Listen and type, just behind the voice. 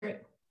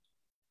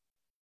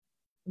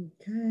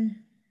Okay.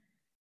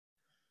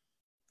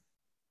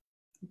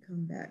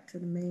 Come back to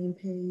the main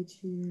page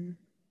here.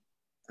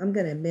 I'm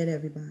going to admit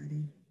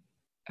everybody.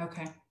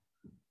 Okay.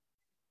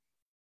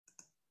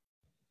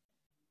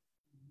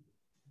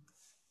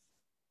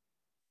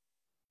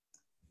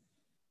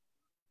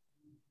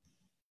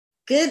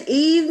 Good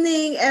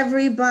evening,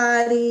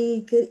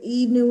 everybody. Good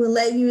evening. We'll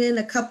let you in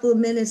a couple of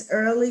minutes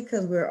early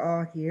because we're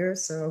all here.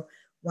 So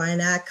why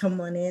not come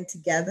on in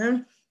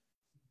together?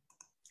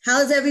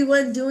 How's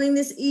everyone doing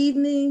this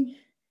evening?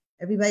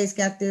 Everybody's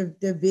got their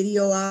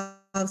video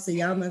off, so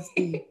y'all must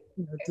be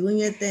doing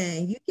your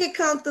thing. You get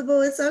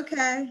comfortable. It's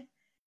okay.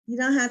 You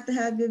don't have to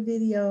have your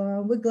video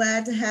on. We're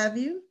glad to have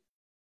you.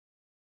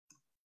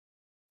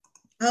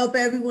 I hope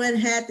everyone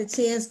had the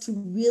chance to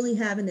really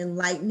have an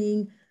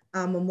enlightening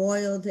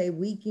Memorial Day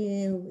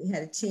weekend. We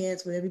had a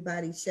chance with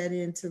everybody shut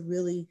in to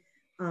really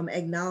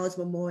acknowledge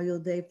Memorial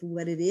Day for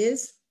what it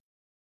is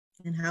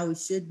and how we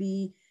should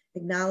be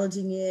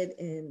acknowledging it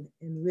and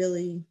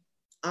really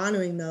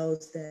honoring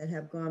those that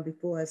have gone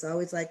before us. I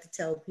always like to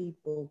tell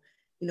people,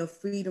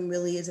 freedom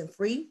really isn't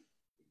free.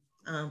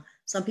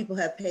 Some people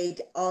have paid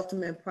the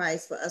ultimate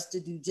price for us to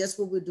do just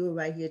what we're doing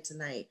right here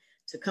tonight,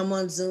 to come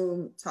on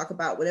Zoom, talk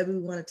about whatever we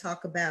want to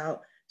talk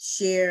about,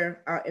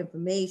 share our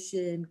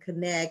information,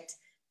 connect,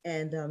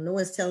 and no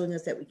one's telling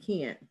us that we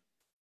can't.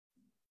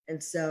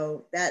 And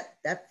so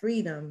that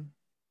freedom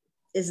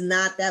is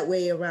not that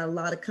way around a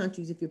lot of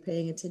countries. If you're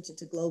paying attention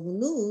to global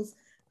news,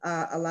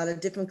 a lot of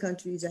different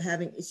countries are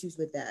having issues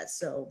with that.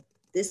 So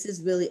this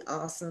is really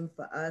awesome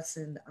for us.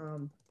 And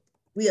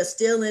we are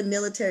still in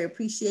Military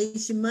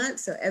Appreciation Month.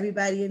 So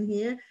everybody in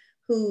here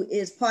who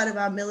is part of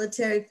our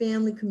military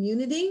family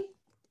community,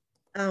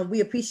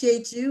 we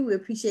appreciate you. We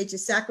appreciate your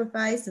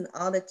sacrifice and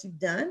all that you've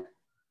done.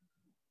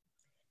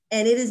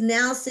 And it is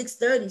now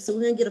 6:30, so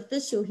we're gonna get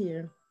official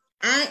here.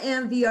 I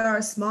am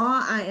VR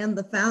Small. I am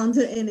the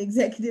founder and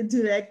executive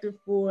director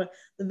for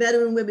the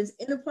Veteran Women's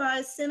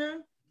Enterprise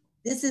Center.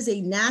 This is a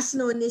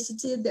national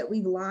initiative that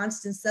we've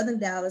launched in Southern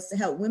Dallas to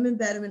help women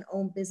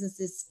veteran-owned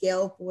businesses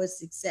scale for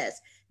success.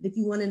 And if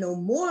you wanna know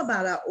more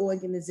about our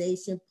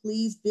organization,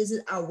 please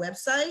visit our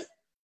website.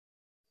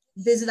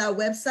 Visit our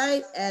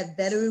website at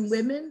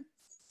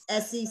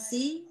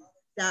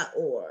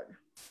veteranwomensec.org.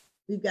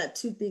 We've got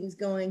two things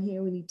going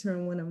here. We need to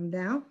turn one of them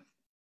down.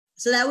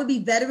 So that would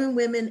be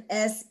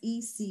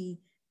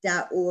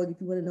veteranwomensec.org if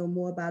you want to know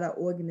more about our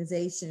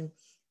organization.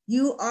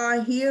 You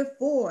are here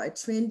for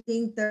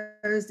Trending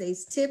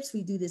Thursdays Tips.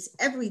 We do this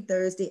every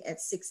Thursday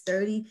at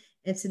 6:30.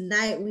 And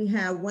tonight we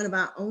have one of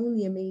our own,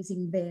 the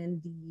amazing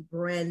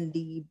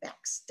Brandy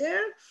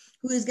Baxter,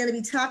 who is going to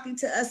be talking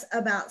to us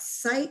about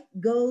site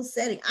goal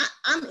setting.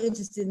 I'm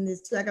interested in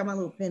this too. I got my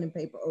little pen and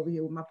paper over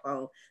here with my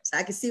phone so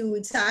I can see what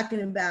we're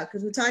talking about,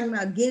 because we're talking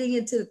about getting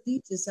into the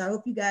future. So I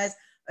hope you guys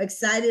are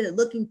excited and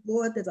looking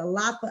forward. There's a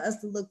lot for us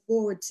to look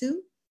forward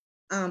to,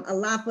 a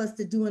lot for us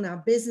to do in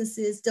our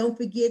businesses. Don't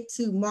forget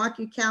to mark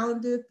your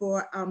calendar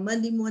for our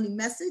Monday morning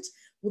message.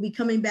 We'll be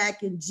coming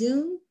back in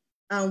June.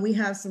 We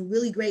have some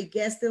really great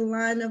guests in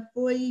line up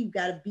for you. You've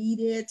got to be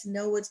there to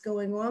know what's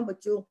going on,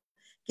 but you'll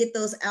get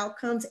those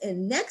outcomes.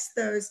 And next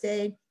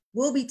Thursday,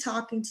 we'll be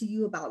talking to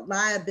you about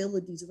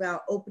liabilities around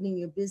opening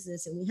your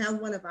business. And we have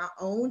one of our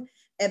own,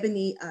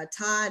 Ebony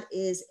Todd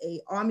is an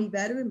Army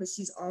veteran, but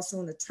she's also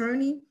an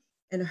attorney.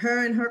 And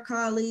her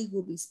colleague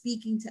will be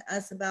speaking to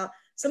us about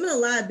some of the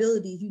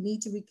liabilities you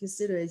need to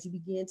reconsider as you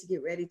begin to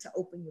get ready to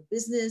open your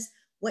business,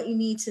 what you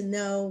need to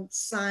know,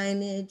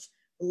 signage,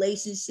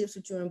 relationships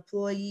with your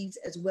employees,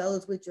 as well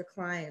as with your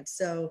clients.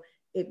 So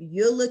if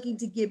you're looking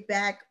to get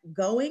back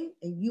going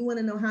and you want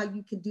to know how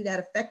you can do that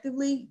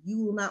effectively,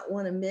 you will not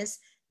want to miss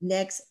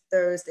next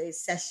Thursday's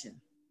session.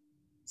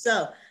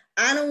 So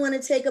I don't want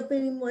to take up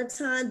any more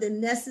time than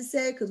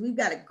necessary because we've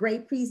got a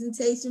great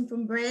presentation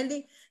from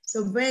Brandy.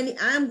 So Brandy,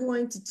 I'm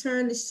going to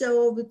turn the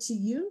show over to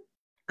you.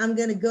 I'm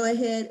going to go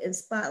ahead and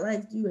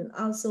spotlight you and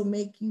also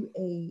make you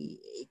a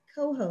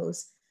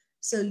co-host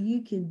so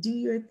you can do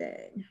your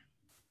thing.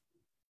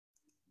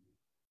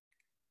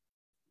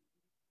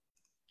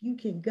 You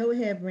can go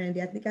ahead,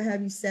 Brandy. I think I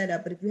have you set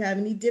up, but if you have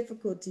any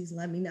difficulties,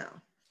 let me know.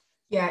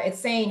 Yeah, it's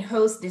saying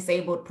host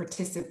disabled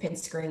participant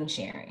screen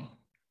sharing.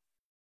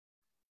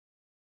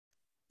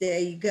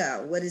 There you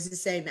go. What does it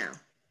say now?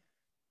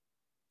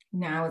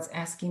 Now it's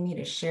asking me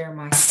to share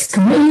my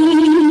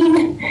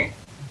screen.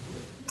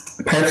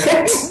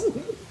 Perfect.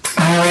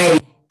 All right.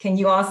 Can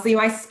you all see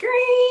my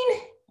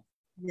screen?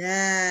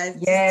 Yes.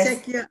 Yes.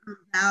 Just check your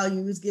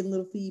values, get a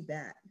little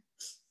feedback.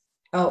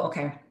 Oh,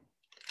 okay.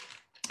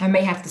 I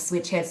may have to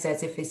switch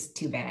headsets if it's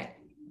too bad.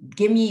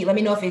 Let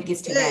me know if it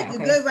gets too bad.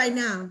 You're good right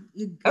now.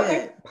 You're good.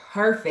 Okay,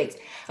 perfect.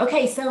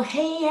 Okay, so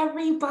hey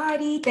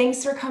everybody,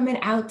 thanks for coming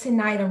out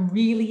tonight. I'm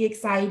really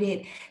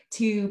excited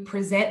to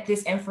present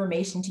this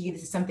information to you.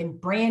 This is something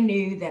brand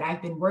new that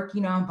I've been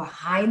working on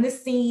behind the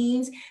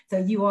scenes. So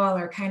you all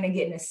are kind of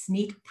getting a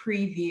sneak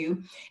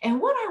preview.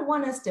 And what I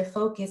want us to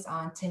focus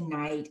on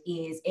tonight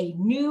is a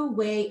new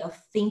way of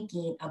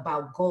thinking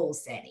about goal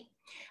setting.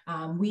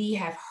 We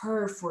have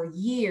heard for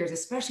years,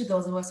 especially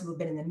those of us who have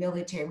been in the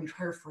military, we've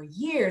heard for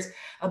years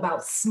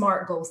about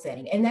SMART goal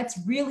setting, and that's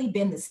really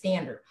been the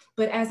standard.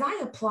 But as I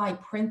apply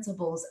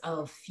principles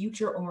of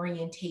future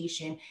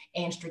orientation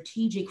and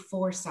strategic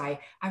foresight,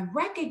 I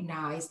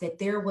recognize that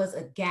there was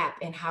a gap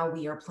in how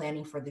we are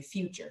planning for the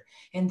future.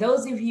 And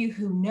those of you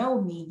who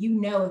know me,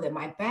 you know that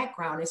my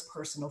background is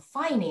personal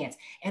finance,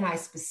 and I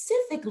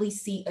specifically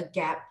see a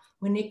gap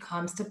when it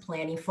comes to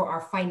planning for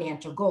our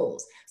financial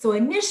goals. So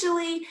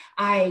initially,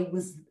 I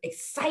was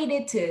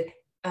excited to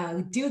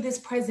do this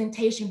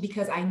presentation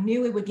because I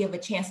knew it would give a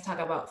chance to talk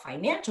about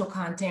financial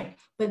content,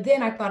 but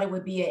then I thought it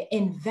would be an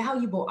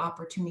invaluable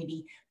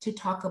opportunity to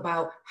talk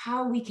about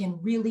how we can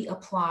really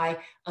apply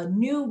a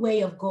new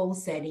way of goal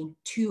setting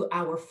to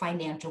our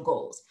financial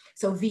goals.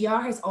 So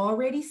VR has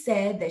already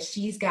said that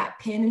she's got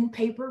pen and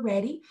paper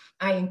ready.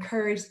 I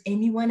encourage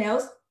anyone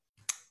else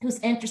who's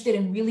interested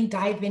in really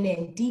diving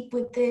in deep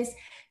with this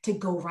to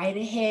go right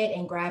ahead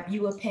and grab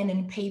you a pen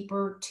and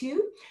paper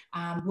too.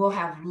 We'll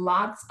have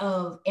lots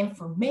of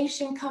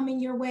information coming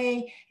your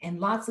way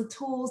and lots of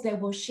tools that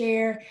we'll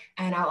share.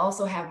 And I'll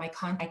also have my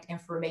contact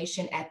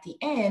information at the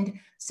end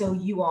so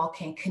you all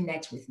can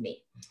connect with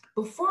me.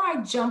 Before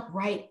I jump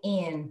right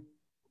in,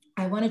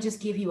 I want to just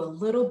give you a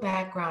little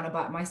background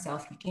about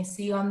myself. You can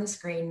see on the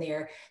screen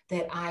there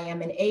that I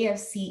am an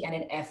AFC and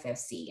an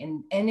FFC.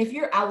 And if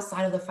you're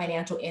outside of the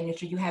financial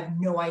industry, you have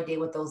no idea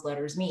what those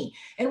letters mean.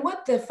 And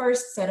what the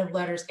first set of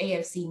letters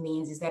AFC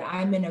means is that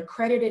I'm an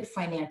accredited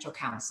financial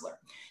counselor.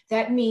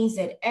 That means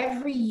that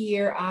every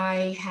year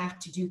I have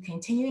to do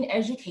continuing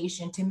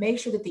education to make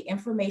sure that the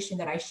information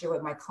that I share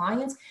with my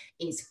clients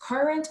is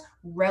current,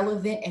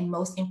 relevant, and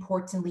most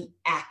importantly,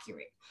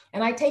 accurate.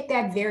 And I take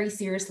that very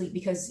seriously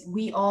because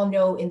we all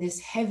know in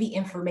this heavy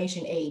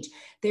information age,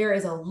 there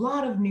is a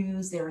lot of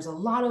news, there is a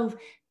lot of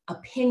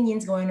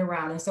opinions going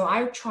around. And so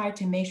I try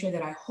to make sure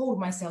that I hold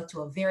myself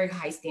to a very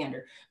high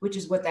standard, which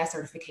is what that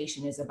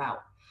certification is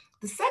about.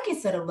 The second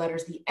set of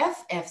letters, the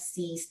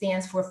FFC,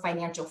 stands for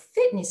Financial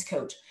Fitness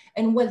Coach.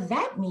 And what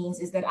that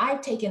means is that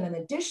I've taken an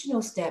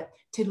additional step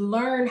to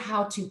learn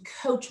how to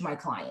coach my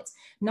clients,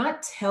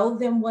 not tell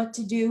them what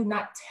to do,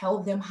 not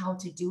tell them how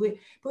to do it,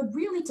 but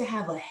really to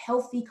have a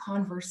healthy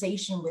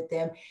conversation with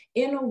them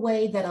in a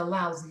way that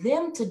allows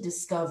them to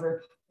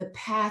discover the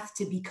path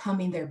to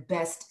becoming their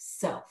best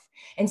self.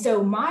 And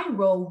so my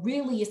role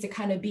really is to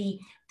kind of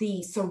be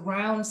the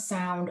surround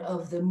sound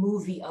of the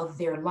movie of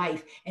their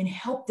life and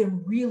help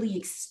them really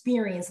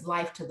experience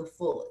life to the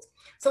fullest.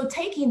 So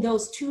taking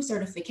those two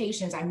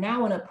certifications, I'm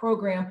now in a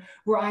program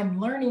where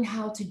I'm learning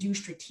how to do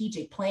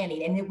strategic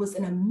planning. And it was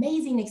an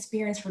amazing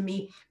experience for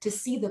me to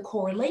see the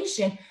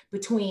correlation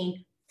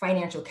between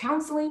financial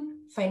counseling,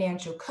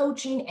 financial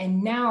coaching,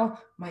 and now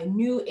my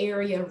new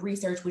area of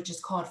research, which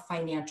is called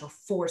financial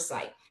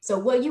foresight. So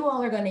what you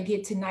all are going to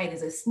get tonight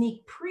is a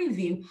sneak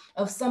preview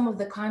of some of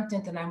the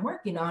content that I'm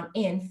working on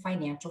in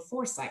financial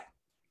foresight.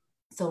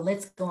 So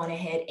let's go on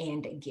ahead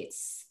and get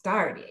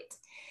started.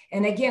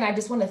 And again, I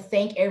just want to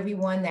thank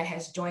everyone that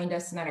has joined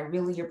us tonight. I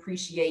really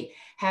appreciate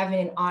having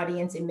an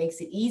audience. It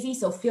makes it easy.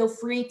 So feel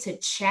free to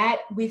chat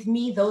with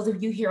me. Those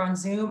of you here on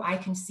Zoom, I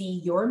can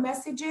see your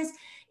messages.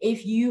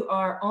 If you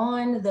are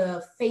on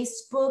the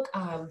Facebook,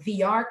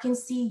 VR can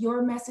see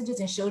your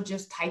messages and she'll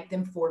just type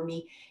them for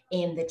me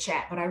in the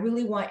chat. But I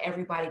really want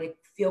everybody to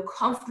feel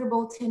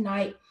comfortable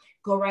tonight.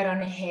 Go right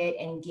on ahead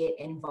and get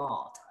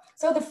involved.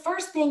 So the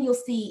first thing you'll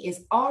see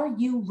is, are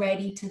you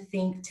ready to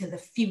think to the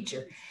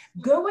future?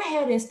 Go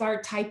ahead and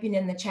start typing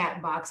in the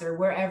chat box or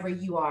wherever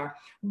you are.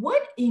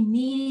 What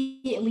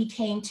immediately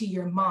came to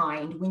your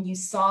mind when you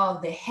saw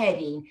the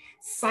heading,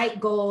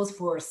 Sight Goals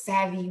for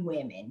Savvy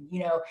Women,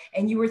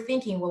 and you were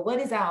thinking, well, what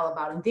is that all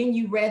about? And then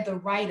you read the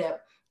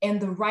write-up,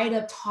 and the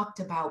write-up talked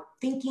about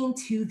thinking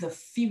to the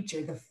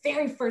future. The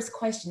very first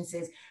question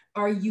says,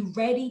 are you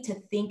ready to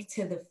think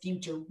to the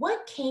future?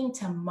 What came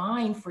to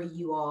mind for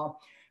you all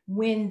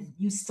when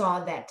you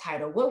saw that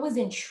title? What was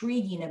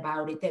intriguing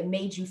about it that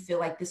made you feel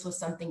like this was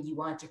something you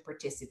wanted to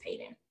participate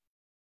in?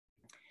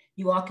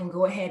 You all can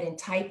go ahead and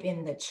type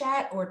in the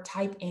chat or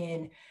type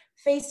in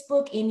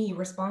Facebook any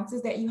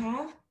responses that you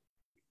have.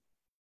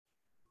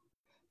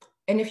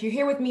 And if you're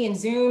here with me in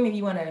Zoom, if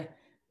you want to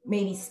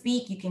maybe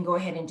speak, you can go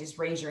ahead and just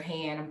raise your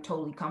hand. I'm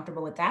totally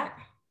comfortable with that.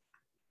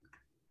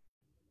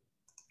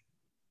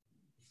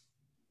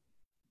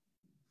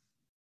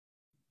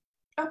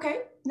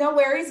 Okay, no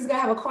worries. It's gonna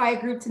have a quiet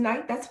group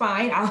tonight. That's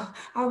fine.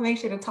 I'll make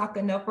sure to talk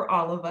enough for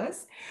all of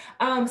us.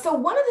 So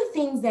one of the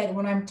things that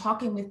when I'm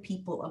talking with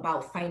people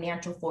about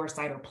financial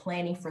foresight or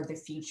planning for the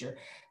future,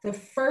 the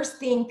first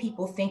thing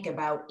people think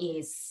about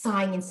is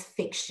science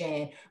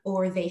fiction,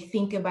 or they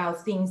think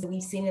about things that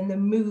we've seen in the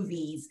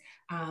movies,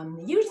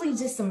 usually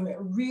just some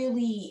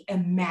really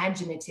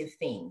imaginative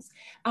things.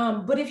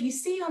 But if you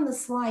see on the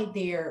slide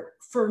there,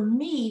 for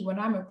me, when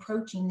I'm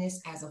approaching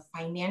this as a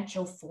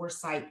financial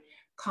foresight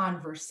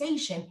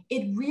conversation,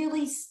 it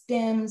really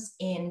stems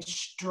in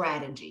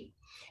strategy.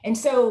 And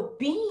so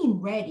being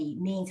ready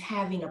means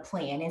having a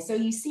plan. And so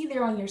you see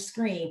there on your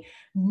screen,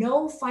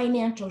 know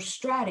financial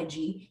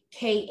strategy,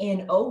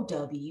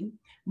 KNOW,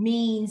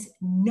 means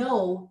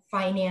no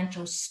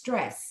financial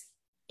stress,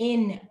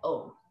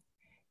 NO,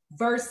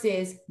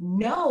 versus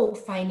no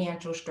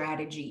financial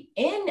strategy,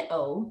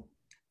 NO,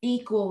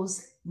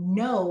 equals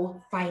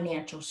no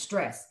financial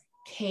stress,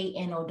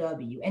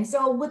 KNOW. And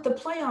so with the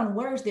play on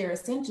words there,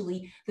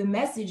 essentially the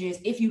message is,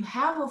 if you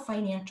have a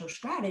financial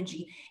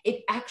strategy,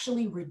 it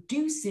actually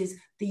reduces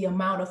the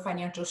amount of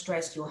financial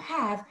stress you'll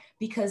have,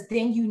 because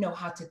then you know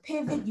how to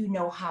pivot, you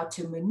know how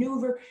to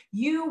maneuver,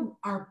 you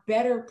are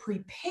better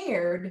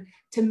prepared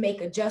to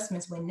make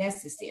adjustments when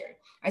necessary.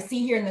 I see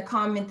here in the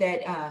comment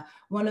that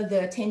one of the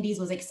attendees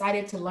was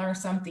excited to learn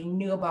something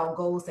new about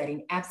goal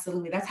setting.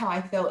 Absolutely. That's how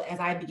I felt as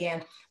I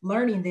began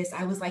learning this.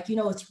 I was like, you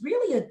know, it's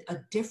really a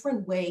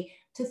different way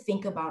to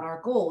think about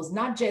our goals,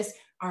 not just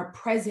our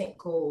present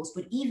goals,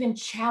 but even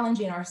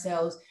challenging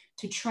ourselves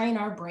to train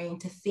our brain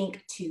to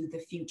think to the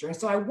future. And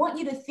so I want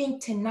you to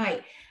think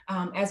tonight,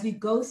 as we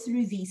go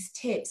through these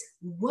tips,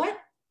 what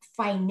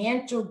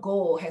financial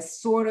goal has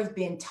sort of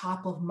been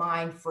top of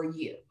mind for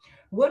you?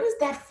 What is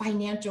that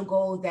financial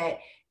goal that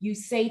you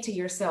say to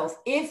yourself,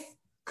 if,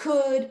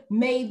 could,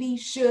 maybe,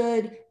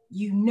 should,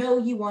 you know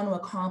you want to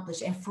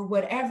accomplish, and for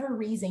whatever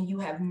reason you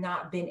have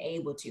not been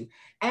able to?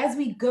 As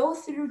we go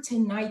through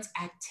tonight's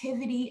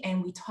activity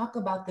and we talk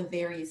about the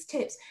various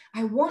tips,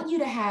 I want you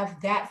to have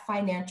that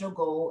financial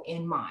goal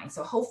in mind.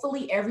 So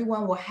hopefully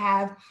everyone will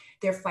have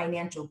their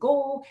financial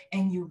goal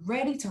and you're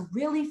ready to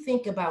really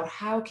think about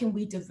how can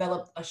we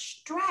develop a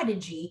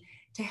strategy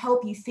to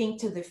help you think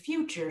to the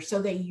future so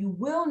that you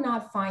will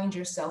not find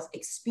yourself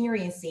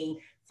experiencing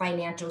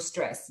financial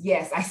stress.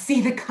 Yes, I see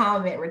the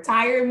comment,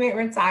 retirement,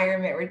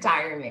 retirement,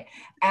 retirement.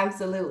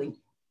 Absolutely.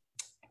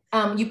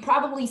 You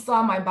probably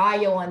saw my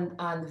bio on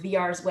the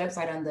VR's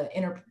website, on the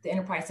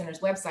Enterprise Center's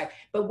website.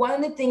 But one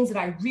of the things that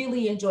I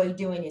really enjoy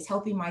doing is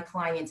helping my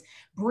clients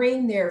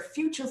bring their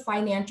future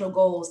financial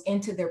goals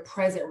into their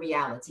present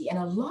reality. And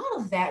a lot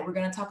of that we're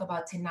going to talk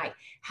about tonight.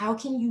 How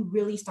can you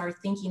really start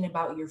thinking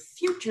about your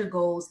future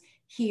goals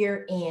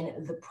here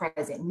in the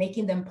present,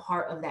 making them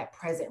part of that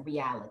present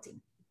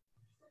reality?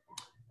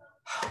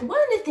 One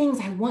of the things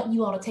I want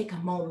you all to take a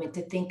moment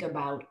to think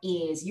about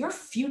is your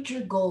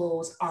future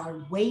goals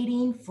are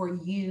waiting for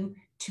you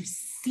to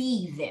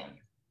see them.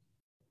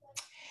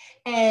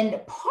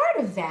 And part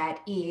of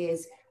that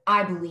is,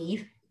 I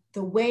believe,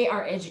 the way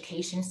our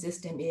education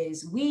system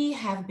is. We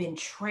have been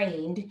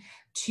trained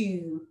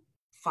to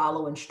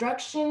follow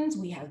instructions.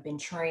 We have been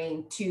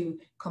trained to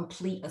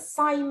complete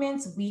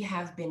assignments. We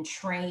have been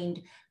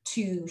trained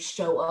to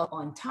show up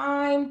on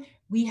time.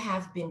 We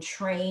have been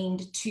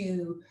trained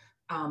to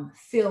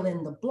fill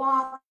in the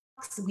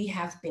blocks. We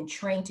have been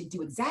trained to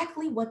do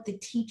exactly what the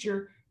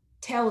teacher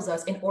tells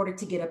us in order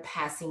to get a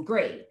passing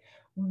grade.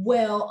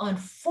 Well,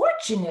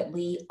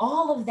 unfortunately,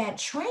 all of that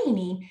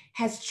training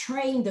has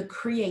trained the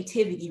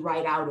creativity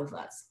right out of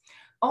us.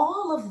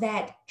 All of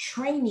that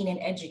training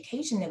and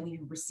education that we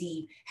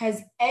receive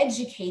has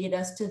educated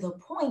us to the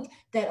point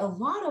that a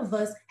lot of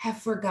us have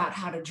forgot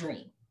how to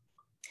dream.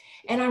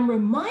 And I'm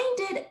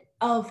reminded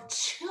of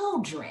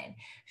children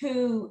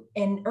who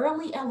in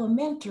early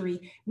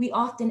elementary, we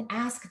often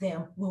ask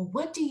them, well,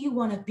 what do you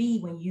want to be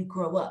when you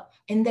grow up?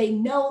 And they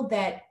know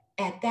that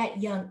at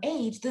that young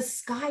age, the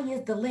sky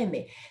is the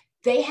limit.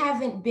 They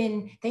haven't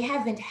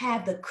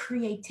had the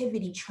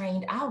creativity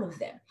trained out of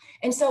them.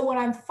 And so what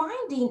I'm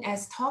finding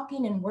as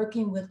talking and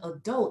working with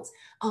adults,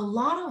 a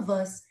lot of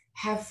us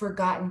have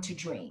forgotten to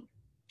dream.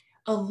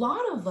 A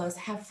lot of us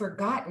have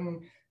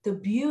forgotten the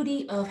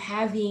beauty of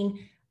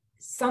having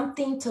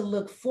something to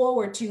look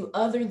forward to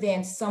other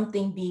than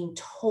something being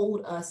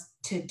told us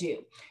to do.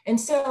 And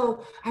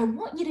so I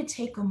want you to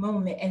take a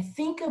moment and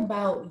think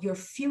about your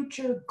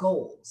future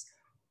goals,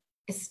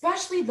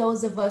 especially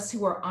those of us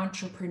who are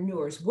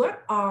entrepreneurs.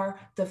 What are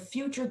the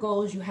future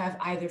goals you have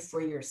either for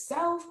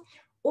yourself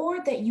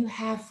or that you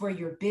have for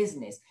your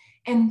business?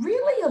 And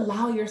really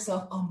allow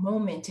yourself a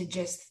moment to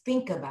just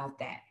think about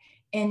that.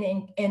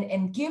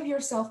 And give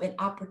yourself an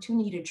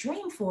opportunity to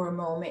dream for a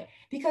moment,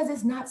 because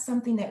it's not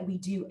something that we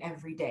do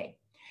every day.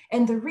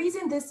 And the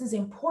reason this is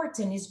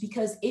important is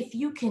because if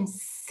you can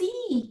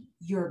see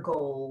your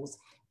goals,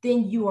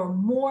 then you are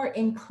more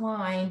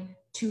inclined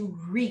to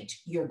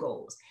reach your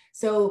goals.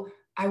 So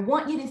I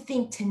want you to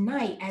think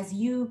tonight, as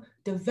you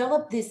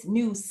develop this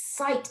new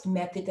SIGHT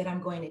method that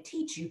I'm going to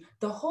teach you,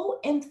 the whole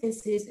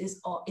emphasis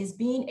is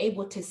being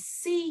able to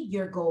see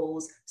your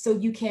goals so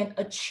you can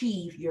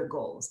achieve your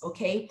goals,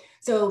 okay?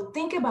 So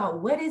think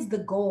about, what is the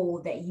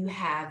goal that you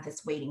have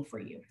that's waiting for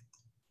you?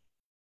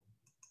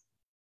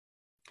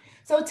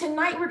 So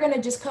tonight we're going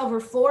to just cover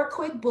 4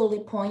 quick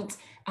bullet points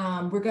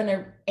We're going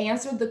to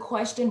answer the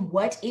question,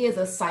 what is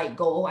a sight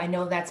goal? I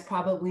know that's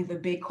probably the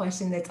big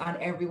question that's on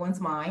everyone's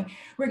mind.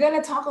 We're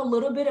going to talk a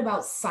little bit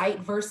about sight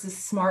versus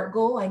SMART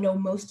goal. I know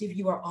most of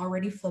you are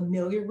already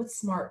familiar with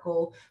SMART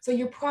goal, so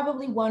you're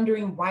probably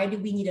wondering, why do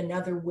we need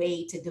another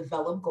way to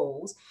develop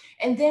goals?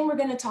 And then we're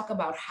going to talk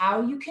about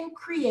how you can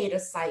create a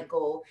sight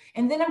goal.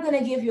 And then I'm going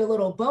to give you a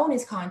little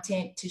bonus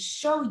content to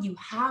show you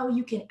how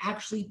you can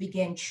actually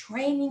begin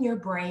training your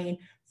brain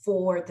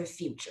for the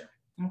future.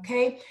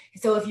 Okay,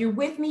 so if you're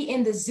with me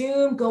in the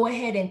Zoom, go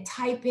ahead and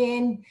type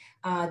in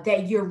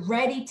that you're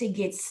ready to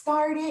get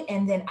started,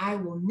 and then I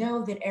will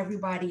know that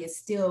everybody is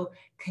still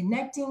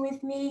connecting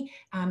with me.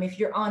 If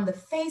you're on the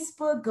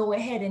Facebook, go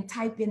ahead and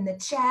type in the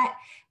chat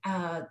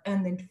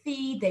and the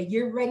feed that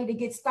you're ready to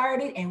get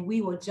started, and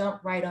we will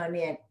jump right on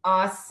in.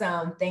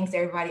 Awesome. Thanks,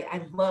 everybody.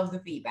 I love the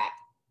feedback.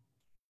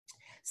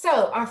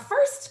 So our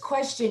first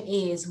question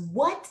is,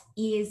 what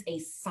is a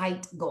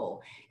sight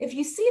goal? If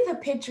you see the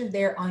picture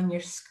there on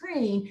your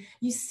screen,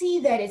 you see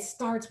that it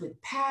starts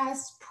with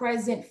past,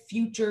 present,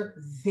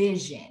 future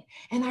vision.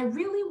 And I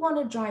really want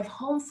to drive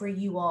home for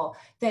you all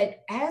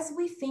that as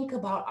we think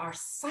about our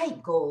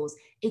sight goals,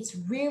 it's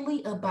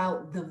really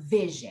about the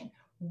vision.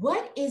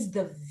 What is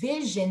the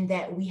vision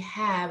that we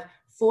have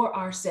for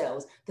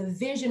ourselves? The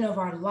vision of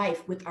our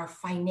life with our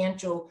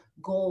financial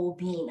goal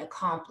being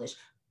accomplished.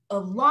 A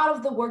lot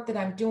of the work that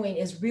I'm doing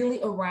is really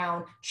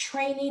around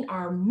training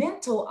our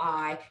mental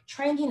eye,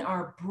 training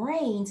our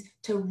brains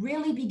to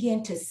really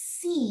begin to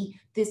see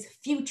this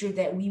future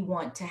that we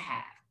want to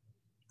have.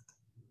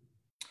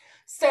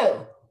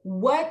 So,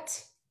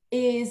 what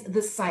is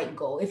the sight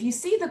goal? If you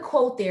see the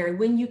quote there,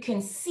 when you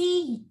can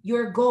see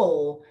your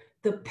goal,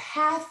 the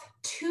path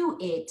to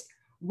it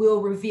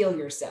will reveal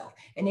yourself.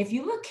 And if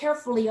you look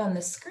carefully on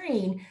the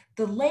screen,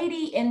 the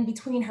lady in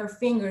between her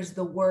fingers,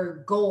 the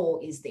word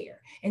goal is there.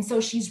 And so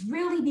she's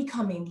really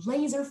becoming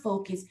laser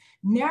focused,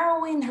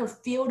 narrowing her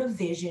field of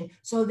vision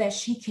so that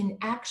she can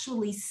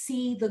actually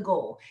see the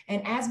goal.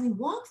 And as we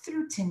walk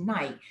through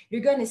tonight,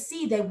 you're going to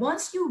see that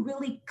once you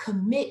really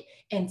commit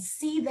and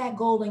see that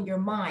goal in your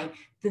mind,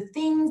 the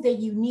things that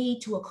you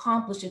need to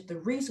accomplish it, the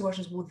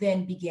resources will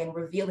then begin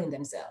revealing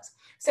themselves.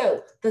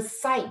 So the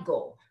sight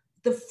goal.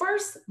 The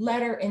first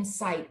letter in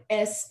sight,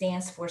 S,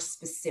 stands for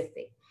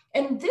specific.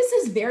 And this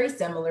is very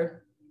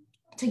similar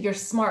to your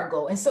SMART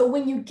goal. And so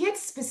when you get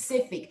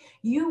specific,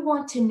 you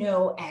want to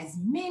know as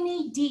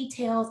many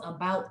details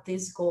about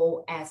this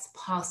goal as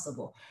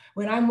possible.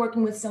 When I'm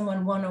working with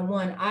someone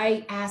one-on-one,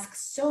 I ask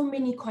so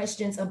many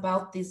questions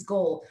about this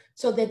goal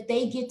so that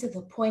they get to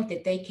the point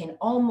that they can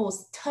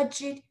almost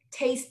touch it,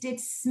 taste it,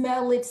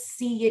 smell it,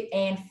 see it,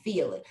 and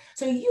feel it.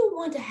 So you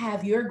want to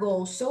have your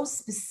goal so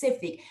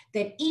specific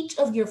that each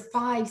of your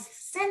 5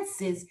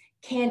 senses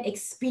can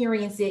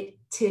experience it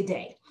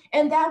today.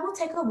 And that will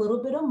take a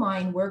little bit of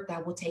mind work.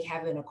 That will take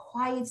having a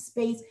quiet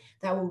space.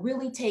 That will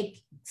really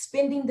take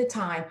spending the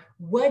time.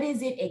 What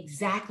is it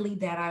exactly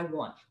that I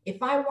want?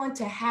 If I want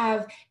to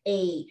have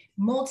a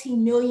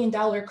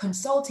multi-million-dollar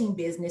consulting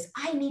business,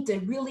 I need to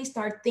really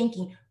start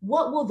thinking,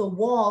 what will the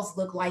walls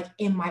look like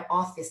in my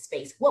office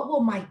space? What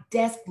will my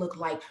desk look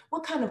like?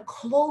 What kind of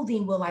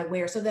clothing will I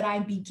wear? So that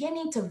I'm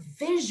beginning to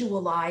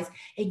visualize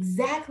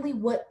exactly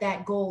what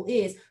that goal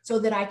is so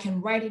that I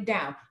can write it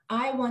down.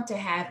 I want to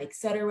have, et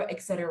cetera,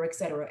 et cetera, et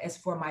cetera, as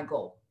for my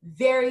goal.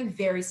 Very,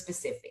 very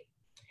specific.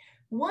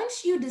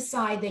 Once you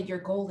decide that your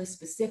goal is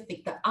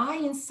specific, the I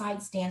in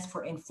sight stands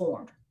for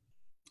informed.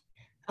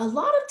 A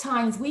lot of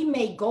times we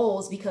make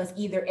goals because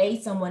either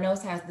A, someone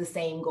else has the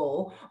same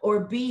goal,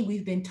 or B,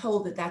 we've been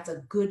told that that's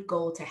a good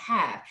goal to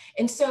have.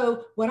 And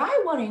so what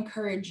I want to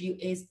encourage you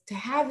is to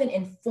have an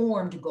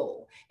informed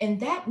goal. And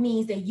that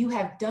means that you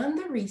have done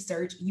the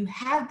research, you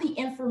have the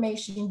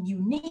information you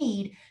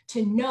need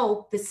to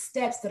know the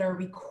steps that are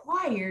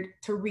required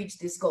to reach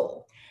this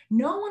goal.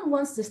 No one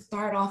wants to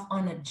start off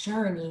on a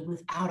journey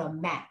without a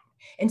map.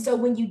 And so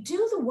when you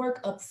do the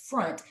work up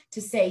front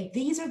to say,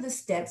 these are the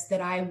steps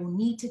that I will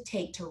need to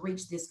take to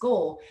reach this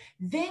goal,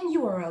 then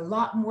you are a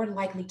lot more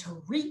likely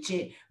to reach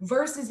it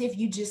versus if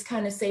you just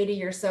kind of say to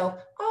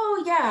yourself,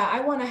 oh yeah, I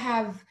want to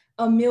have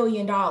 $1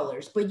 million,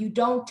 but you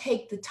don't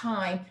take the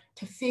time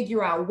to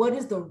figure out what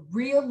is the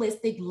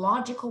realistic,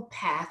 logical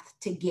path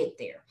to get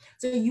there.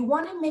 So you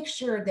want to make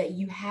sure that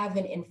you have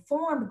an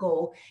informed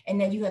goal and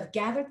that you have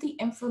gathered the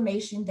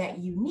information that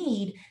you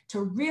need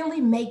to really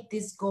make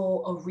this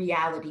goal a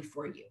reality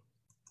for you.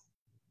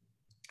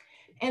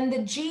 And the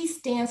G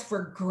stands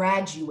for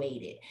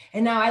graduated.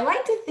 And now I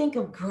like to think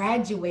of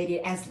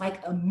graduated as like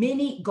a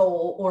mini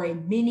goal or a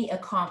mini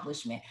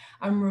accomplishment.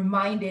 I'm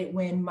reminded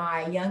when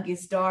my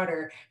youngest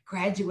daughter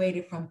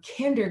graduated from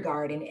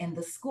kindergarten and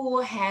the school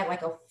had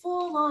like a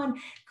full-on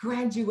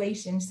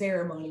graduation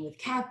ceremony with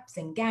caps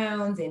and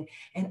gowns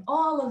and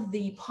all of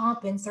the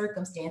pomp and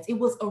circumstance. It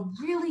was a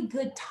really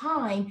good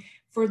time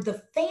for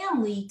the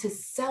family to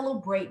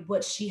celebrate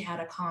what she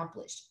had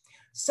accomplished.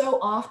 So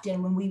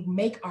often when we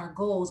make our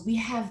goals, we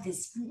have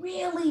this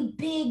really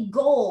big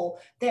goal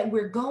that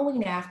we're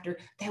going after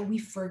that we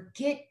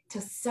forget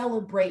to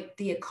celebrate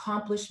the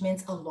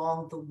accomplishments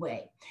along the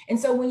way. And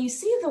so when you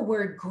see the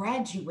word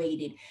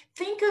graduated,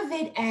 think of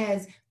it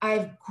as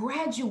I've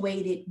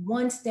graduated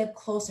one step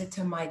closer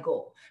to my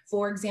goal.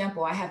 For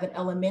example, I have an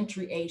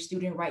elementary age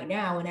student right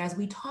now, and as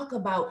we talk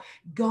about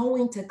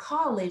going to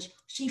college,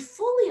 she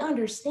fully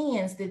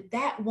understands that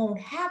that won't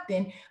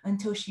happen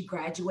until she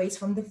graduates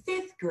from the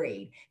 5th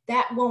grade.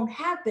 That won't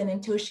happen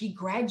until she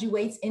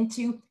graduates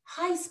into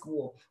high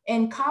school,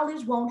 and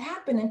college won't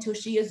happen until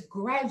she has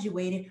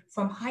graduated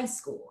from high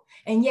school.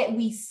 And yet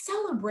we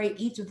celebrate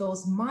each of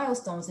those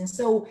milestones. And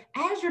so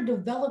as you're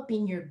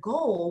developing your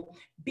goal,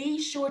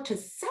 be sure to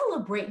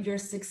celebrate your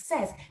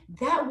success.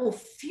 That will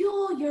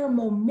fuel your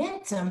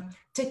momentum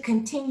to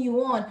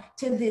continue on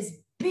to this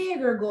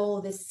bigger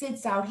goal that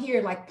sits out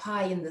here like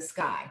pie in the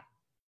sky.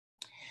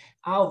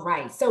 All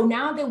right, so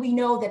now that we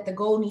know that the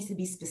goal needs to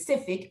be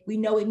specific, we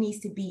know it needs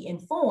to be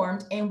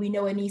informed, and we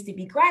know it needs to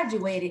be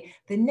graduated,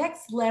 the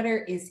next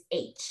letter is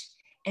H,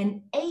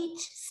 and H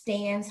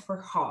stands for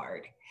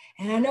hard.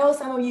 And I know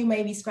some of you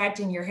may be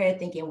scratching your head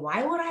thinking,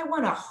 why would I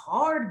want a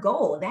hard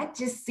goal? That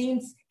just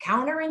seems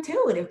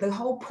counterintuitive. The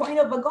whole point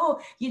of a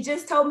goal, you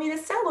just told me to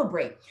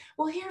celebrate.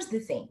 Well, here's the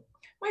thing.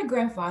 My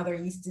grandfather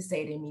used to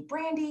say to me,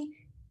 Brandy,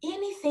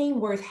 anything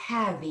worth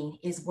having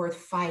is worth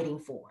fighting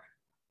for.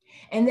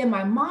 And then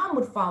my mom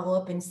would follow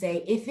up and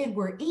say, if it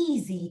were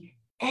easy,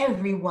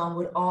 everyone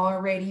would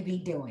already be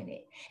doing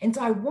it. And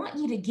so I want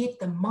you to get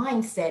the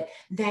mindset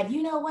that,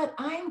 you know what,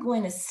 I'm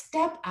going to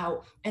step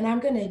out and I'm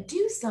going to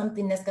do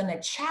something that's going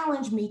to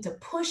challenge me to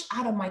push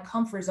out of my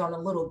comfort zone a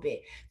little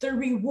bit. The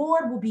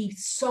reward will be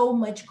so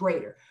much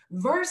greater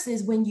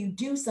versus when you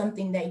do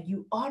something that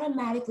you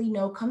automatically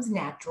know comes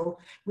natural,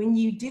 when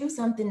you do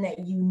something that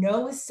you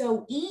know is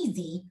so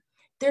easy,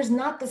 there's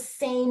not the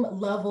same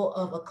level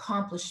of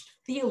accomplished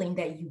feeling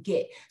that you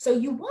get. So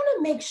you want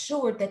to make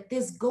sure that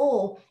this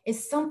goal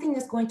is something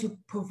that's going to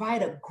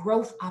provide a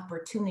growth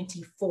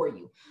opportunity for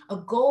you, a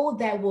goal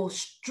that will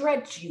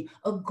stretch you,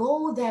 a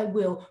goal that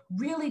will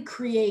really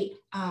create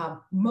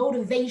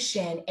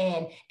motivation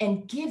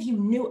and give you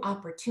new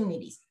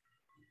opportunities.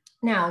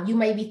 Now, you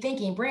may be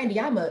thinking, Brandy,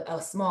 I'm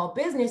a small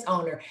business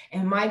owner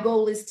and my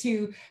goal is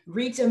to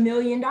reach $1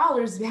 million,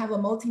 to have a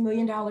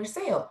multi-million-dollar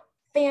sale.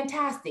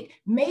 Fantastic.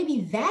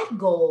 Maybe that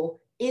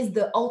goal is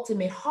the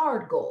ultimate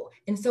hard goal.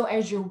 And so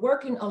as you're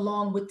working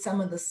along with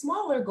some of the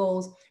smaller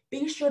goals,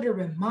 be sure to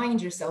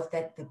remind yourself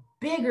that the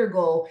bigger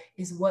goal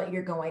is what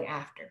you're going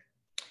after.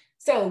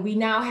 So we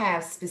now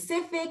have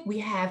specific, we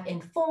have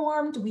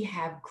informed, we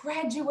have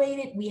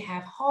graduated, we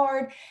have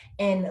hard.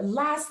 And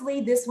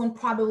lastly, this one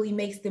probably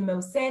makes the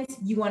most sense.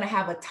 You want to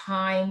have a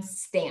time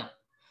stamp.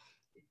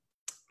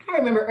 I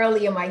remember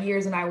early in my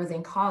years when I was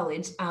in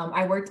college,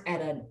 I worked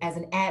as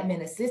an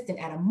admin assistant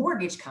at a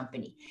mortgage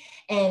company.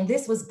 And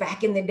this was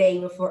back in the day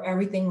before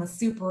everything was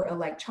super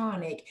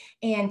electronic.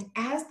 And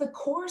as the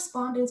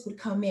correspondence would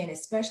come in,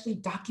 especially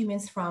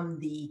documents from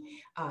the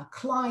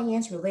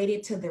clients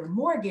related to their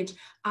mortgage,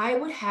 I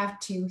would have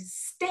to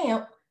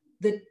stamp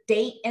the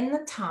date and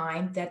the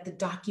time that the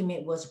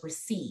document was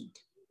received.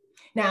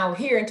 Now,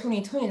 here in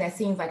 2020, that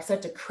seems like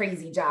such a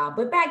crazy job.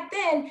 But back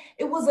then,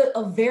 it was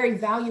a very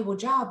valuable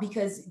job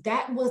because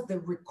that was the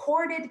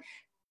recorded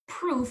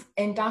proof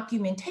and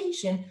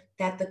documentation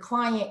that the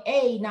client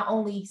A not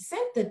only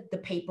sent the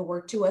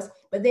paperwork to us,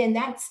 but then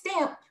that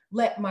stamp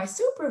let my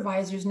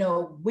supervisors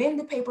know when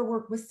the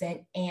paperwork was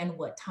sent and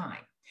what time.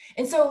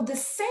 And so the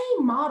same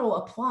model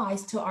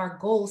applies to our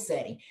goal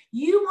setting.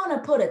 You want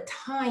to put a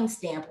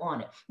timestamp on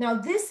it. Now,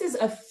 this is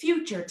a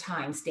future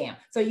timestamp.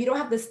 So you don't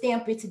have to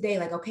stamp it today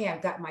like, okay,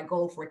 I've got my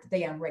goal for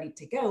today, I'm ready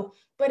to go.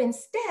 But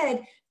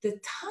instead, the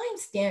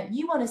timestamp,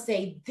 you want to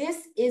say,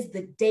 this is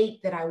the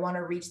date that I want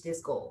to reach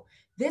this goal.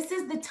 This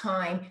is the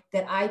time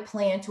that I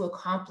plan to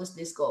accomplish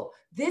this goal.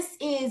 This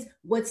is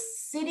what's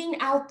sitting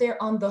out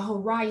there on the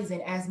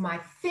horizon as my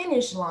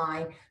finish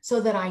line so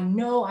that I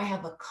know I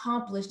have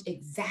accomplished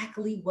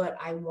exactly what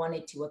I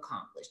wanted to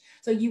accomplish.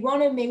 So you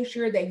want to make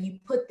sure that you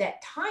put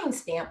that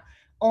timestamp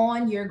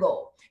on your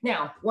goal.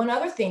 Now, one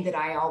other thing that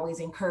I always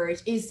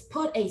encourage is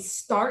put a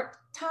start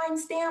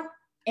timestamp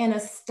and a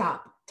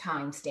stop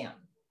timestamp.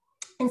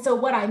 And so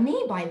what I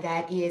mean by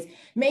that is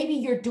maybe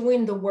you're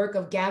doing the work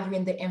of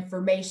gathering the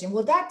information.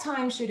 Well, that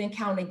time shouldn't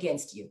count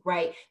against you,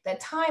 right? That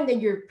time that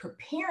you're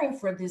preparing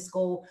for this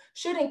goal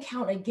shouldn't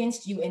count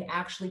against you in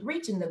actually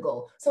reaching the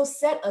goal. So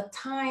set a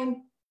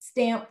time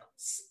stamp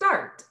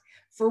start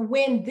for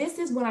when this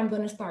is when I'm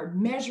going to start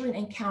measuring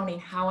and counting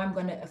how I'm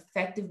going to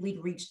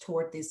effectively reach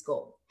toward this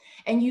goal.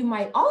 And you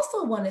might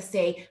also want to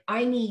say,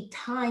 I need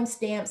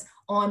timestamps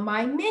on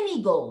my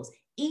mini goals.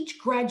 Each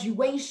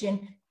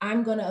graduation,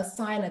 I'm going to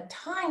assign a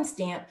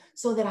timestamp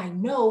so that I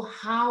know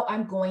how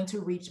I'm going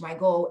to reach my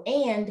goal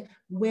and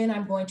when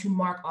I'm going to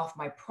mark off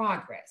my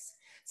progress.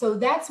 So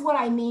that's what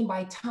I mean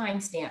by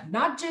timestamp,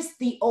 not just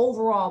the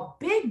overall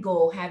big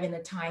goal having a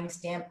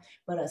timestamp,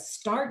 but a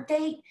start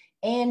date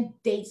and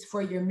dates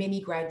for your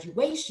mini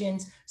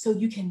graduations so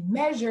you can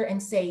measure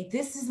and say,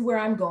 this is where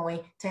I'm going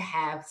to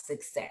have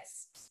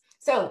success.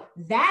 So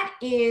that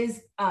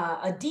is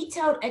a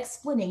detailed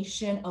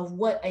explanation of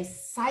what a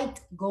SIGHT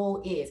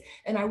goal is.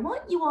 And I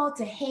want you all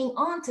to hang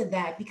on to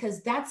that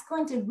because that's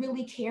going to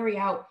really carry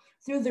out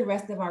through the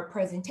rest of our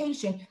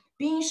presentation,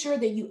 being sure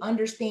that you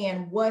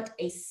understand what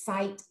a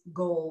SIGHT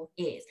goal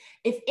is.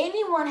 If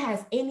anyone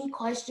has any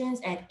questions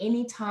at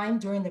any time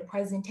during the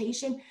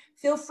presentation,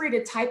 feel free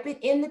to type it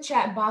in the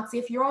chat box.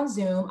 If you're on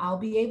Zoom, I'll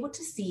be able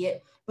to see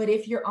it. But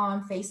if you're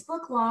on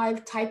Facebook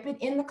Live, type it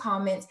in the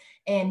comments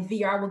and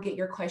VR will get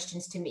your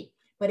questions to me.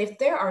 But if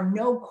there are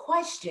no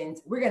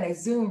questions, we're going to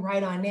zoom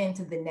right on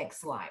into the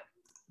next slide.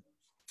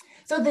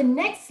 So the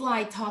next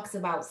slide talks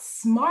about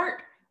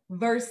SMART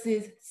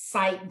versus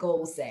SIGHT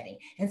goal setting.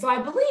 And so I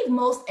believe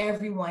most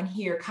everyone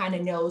here kind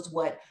of knows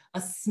what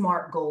a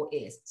SMART goal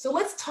is. So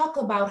let's talk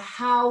about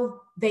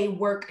how they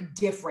work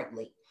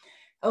differently.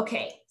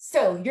 Okay,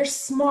 so your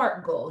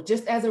SMART goal,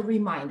 just as a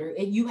reminder,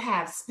 you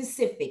have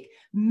specific,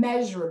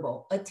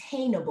 measurable,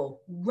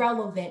 attainable,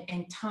 relevant,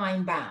 and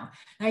time bound.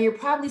 Now you're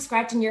probably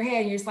scratching your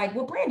head and you're just like,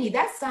 well, Brandy,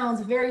 that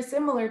sounds very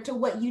similar to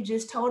what you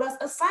just told us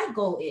a SIGHT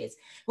goal is.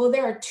 Well,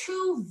 there are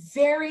two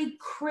very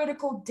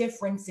critical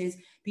differences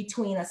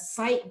between a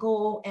SIGHT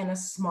goal and a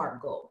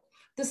SMART goal.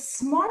 The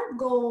SMART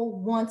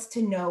goal wants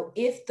to know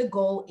if the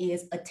goal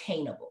is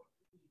attainable.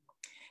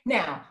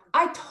 Now,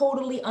 I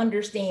totally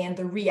understand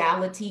the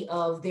reality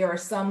of there are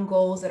some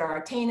goals that are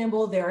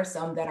attainable, there are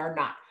some that are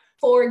not.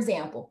 For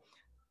example,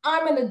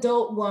 I'm an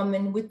adult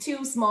woman with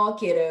 2 small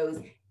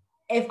kiddos.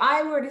 If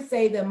I were to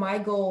say that my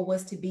goal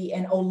was to be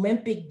an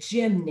Olympic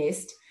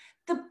gymnast,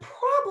 the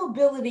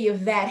probability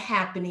of that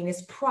happening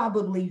is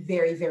probably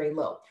very, very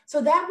low. So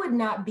that would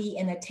not be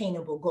an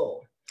attainable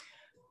goal.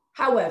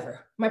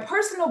 However, my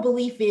personal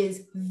belief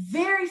is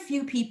very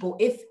few people,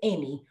 if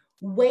any,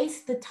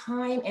 waste the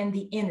time and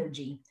the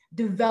energy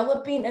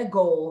developing a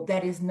goal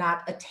that is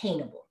not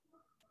attainable.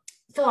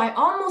 So I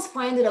almost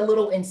find it a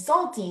little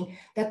insulting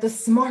that the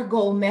SMART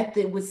goal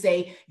method would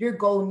say your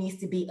goal needs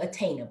to be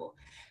attainable,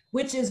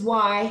 which is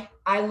why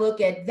I look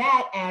at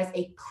that as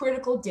a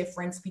critical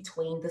difference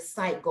between the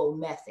SIGHT goal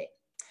method.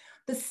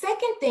 The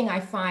second thing I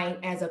find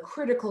as a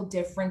critical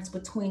difference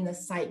between the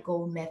SIGHT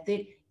goal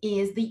method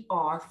is the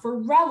R for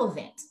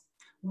relevant.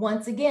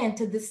 Once again,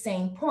 to the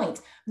same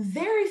point,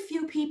 very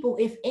few people,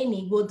 if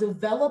any, will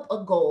develop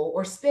a goal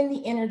or spend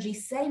the energy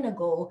setting a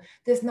goal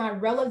that's not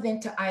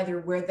relevant to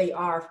either where they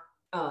are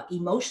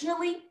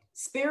emotionally,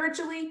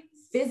 spiritually,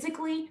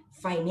 physically,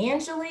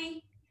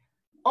 financially,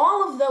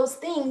 all of those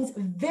things.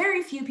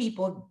 Very few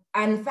people,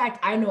 and in fact,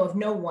 I know of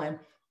no one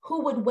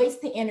who would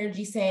waste the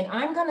energy saying,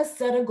 I'm going to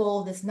set a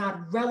goal that's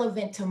not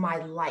relevant to my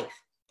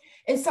life.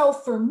 And so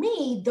for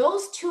me,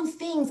 those two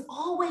things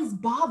always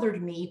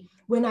bothered me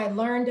when I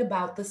learned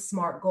about the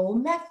SMART goal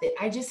method.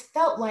 I just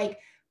felt like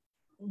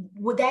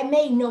that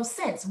made no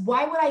sense.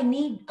 Why would I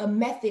need a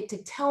method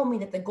to tell me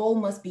that the goal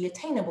must be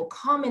attainable?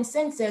 Common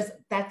sense says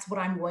that's what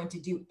I'm going to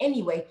do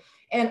anyway.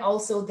 And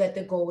also that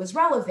the goal is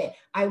relevant.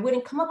 I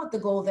wouldn't come up with the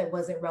goal that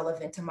wasn't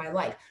relevant to my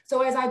life.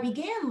 So as I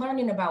began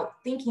learning about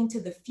thinking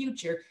to the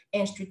future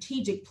and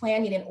strategic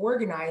planning and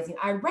organizing,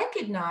 I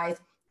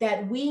recognized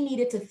that we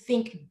needed to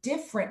think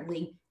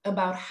differently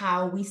about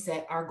how we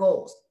set our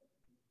goals.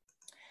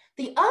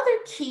 The other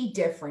key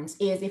difference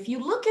is if you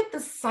look at the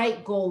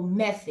SIGHT goal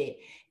method,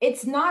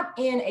 it's not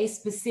in a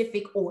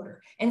specific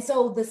order. And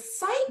so the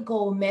SIGHT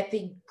goal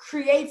method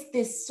creates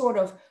this sort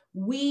of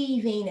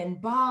weaving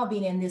and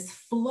bobbing and this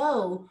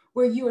flow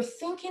where you're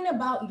thinking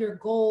about your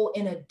goal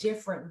in a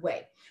different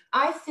way.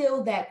 I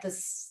feel that the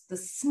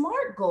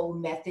SMART goal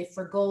method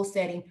for goal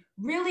setting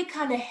really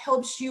kind of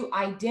helps you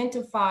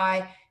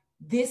identify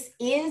this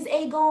is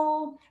a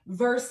goal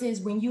versus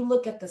when you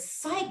look at the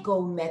SIGHT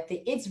goal method,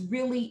 it's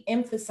really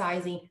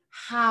emphasizing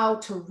how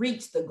to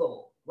reach the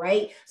goal,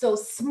 right? So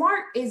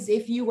SMART is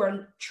if you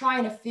are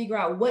trying to figure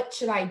out what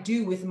should I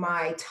do with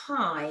my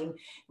time,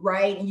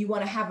 right? And you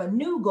want to have a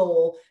new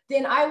goal,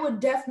 then I would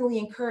definitely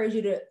encourage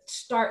you to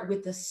start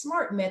with the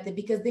SMART method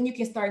because then you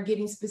can start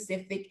getting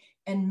specific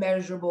and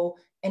measurable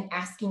and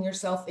asking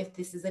yourself if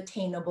this is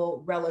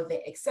attainable,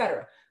 relevant,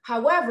 etc.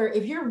 However,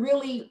 if you're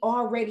really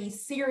already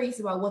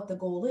serious about what the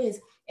goal is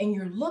and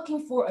you're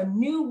looking for a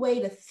new way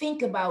to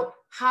think about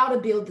how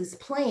to build this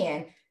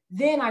plan,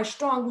 then I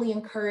strongly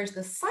encourage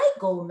the SIGHT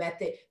goal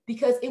method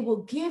because it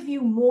will give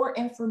you more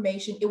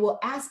information. It will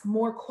ask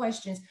more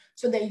questions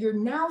so that you're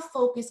now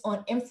focused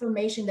on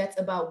information that's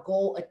about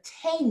goal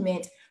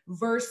attainment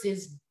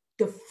versus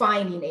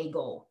defining a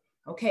goal.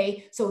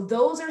 Okay, so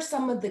those are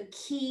some of the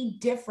key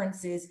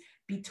differences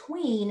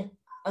between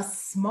a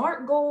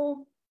SMART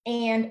goal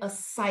and a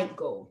SIGHT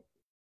goal.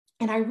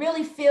 And I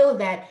really feel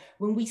that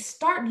when we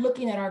start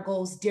looking at our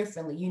goals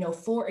differently,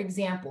 for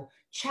example,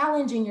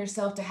 challenging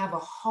yourself to have a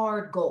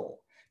hard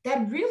goal,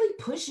 that really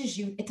pushes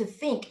you to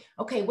think,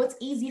 okay, what's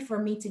easy for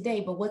me today,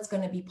 but what's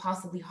going to be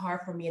possibly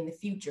hard for me in the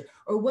future?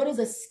 Or what is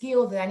a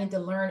skill that I need to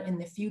learn in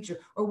the future?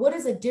 Or what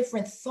is a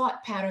different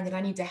thought pattern that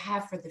I need to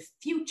have for the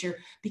future,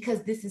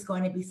 because this is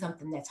going to be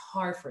something that's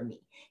hard for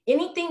me.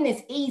 Anything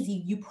that's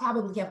easy, you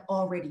probably have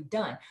already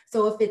done.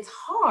 So if it's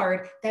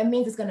hard, that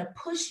means it's going to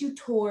push you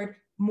toward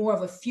more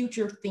of a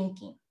future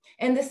thinking.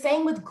 And the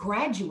same with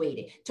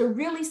graduating, to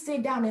really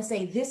sit down and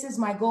say, this is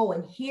my goal,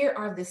 and here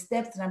are the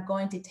steps that I'm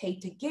going to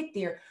take to get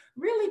there.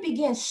 Really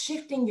begin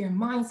shifting your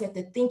mindset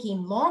to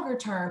thinking longer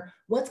term,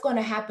 what's going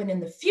to happen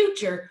in the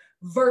future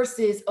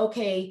versus,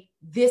 okay,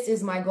 this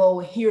is my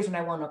goal, and here's when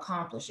I want to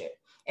accomplish it.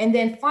 And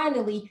then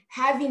finally,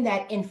 having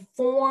that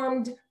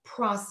informed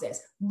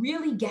process,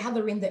 really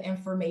gathering the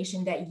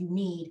information that you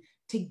need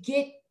to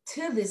get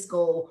to this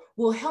goal,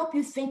 will help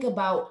you think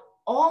about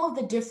all of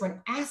the different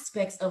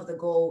aspects of the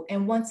goal.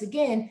 And once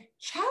again,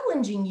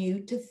 challenging you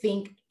to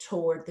think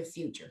toward the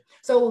future.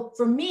 So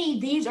for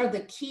me, these are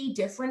the key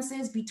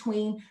differences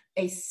between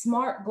a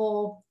SMART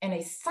goal and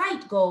a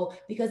SIGHT goal,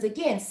 because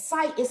again,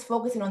 SIGHT is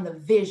focusing on the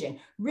vision,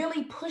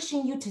 really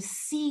pushing you to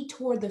see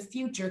toward the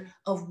future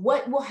of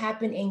what will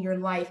happen in your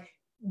life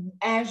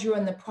as you're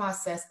in the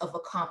process of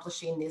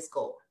accomplishing this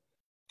goal.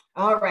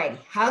 All righty,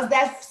 how's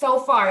that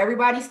so far?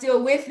 Everybody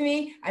still with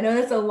me? I know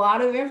that's a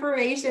lot of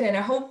information, and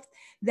I hope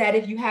that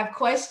if you have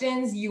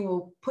questions, you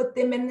will put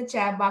them in the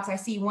chat box. I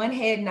see one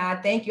head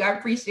nod. Thank you. I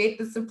appreciate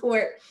the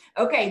support.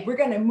 Okay, we're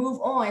going to move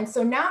on.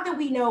 So now that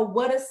we know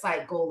what a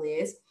SIGHT goal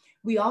is,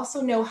 we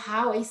also know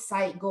how a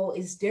SIGHT goal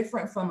is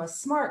different from a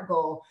SMART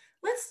goal.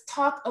 Let's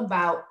talk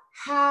about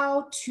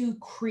how to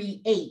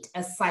create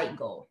a SIGHT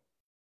goal.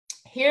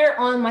 Here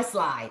on my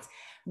slides,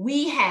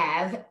 we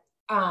have,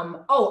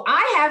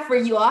 I have for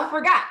you all, I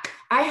forgot.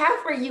 I have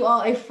for you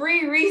all a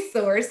free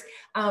resource.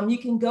 You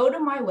can go to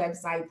my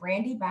website,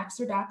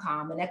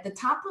 brandybaxter.com, and at the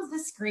top of the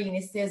screen,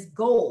 it says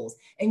goals,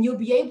 and you'll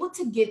be able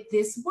to get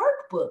this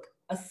workbook,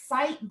 a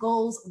SIGHT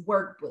goals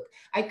workbook.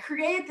 I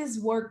created this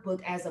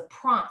workbook as a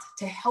prompt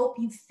to help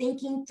you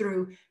thinking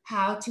through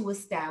how to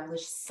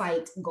establish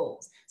SIGHT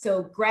goals.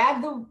 So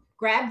grab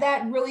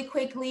that really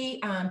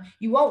quickly.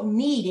 You won't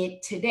need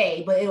it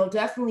today, but it'll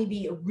definitely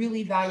be a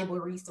really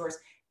valuable resource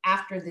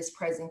after this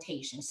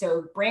presentation.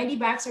 So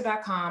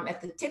brandybaxter.com,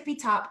 at the tippy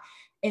top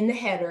in the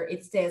header,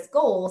 it says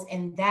goals,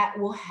 and that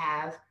will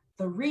have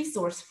the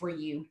resource for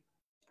you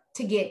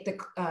to get the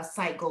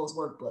SIGHT goals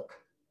workbook.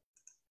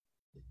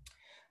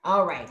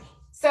 All right,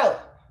 so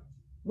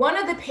one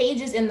of the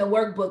pages in the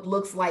workbook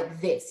looks like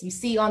this. You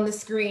see on the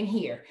screen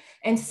here.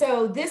 And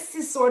so this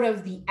is sort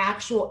of the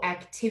actual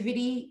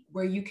activity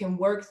where you can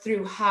work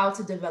through how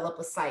to develop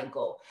a SIGHT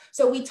goal.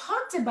 So we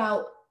talked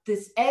about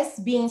this S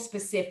being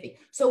specific.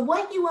 So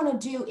what you want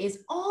to do is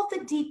all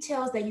the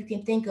details that you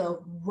can think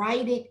of,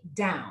 write it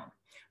down.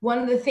 One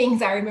of the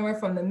things I remember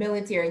from the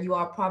military, and you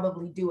all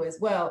probably do as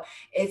well,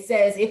 it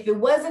says, if it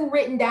wasn't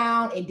written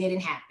down, it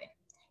didn't happen.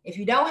 If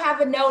you don't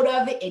have a note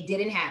of it, it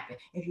didn't happen.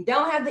 If you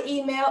don't have the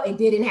email, it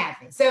didn't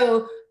happen.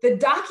 So the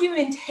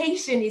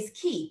documentation is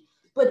key,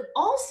 but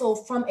also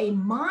from a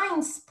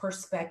mind's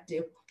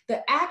perspective,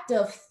 the act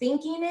of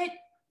thinking it,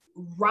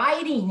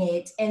 writing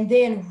it, and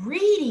then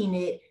reading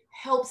it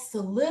helps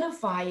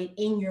solidify it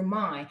in your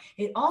mind.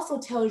 It also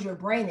tells your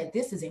brain that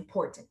this is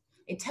important.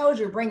 It tells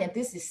your brain that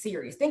this is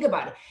serious. Think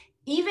about it.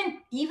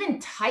 Even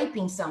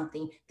typing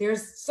something,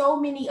 there's so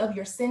many of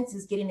your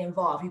senses getting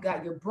involved. You've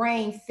got your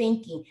brain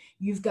thinking,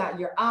 you've got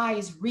your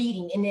eyes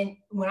reading, and then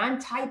when I'm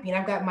typing,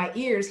 I've got my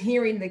ears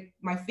hearing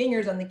my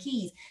fingers on the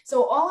keys.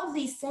 So all of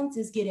these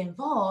senses get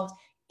involved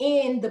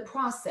in the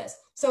process.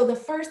 So the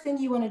first thing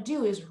you want to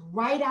do is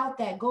write out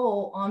that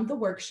goal on the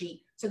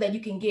worksheet so that you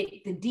can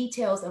get the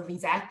details of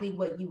exactly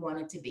what you want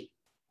it to be.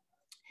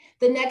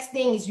 The next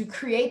thing is you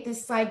create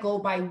this SIGHT goal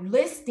by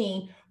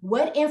listing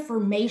what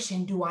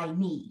information do I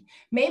need.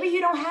 Maybe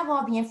you don't have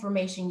all the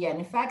information yet.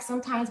 In fact,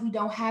 sometimes we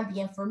don't have the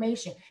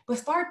information, but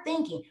start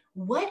thinking,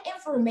 what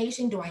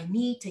information do I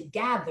need to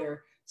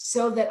gather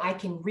so that I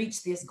can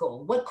reach this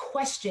goal? What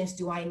questions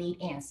do I need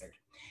answered?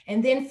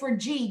 And then for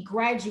G,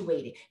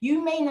 graduated.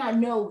 You may not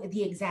know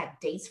the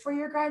exact dates for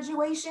your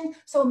graduation.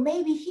 So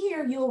maybe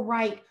here you'll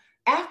write,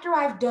 after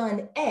I've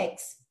done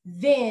X,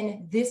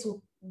 then this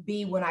will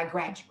be when I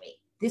graduate.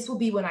 This will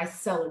be when I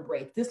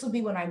celebrate. This will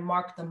be when I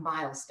mark the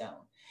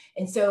milestone.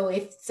 And so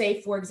if,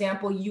 say, for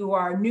example, you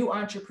are a new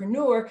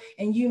entrepreneur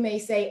and you may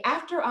say,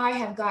 after I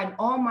have gotten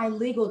all my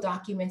legal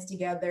documents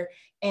together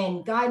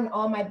and gotten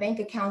all my bank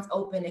accounts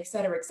open, et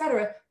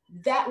cetera,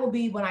 that will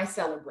be when I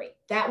celebrate.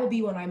 That will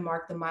be when I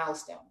mark the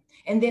milestone.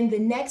 And then the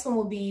next one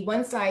will be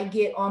once I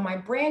get all my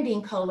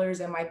branding colors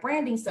and my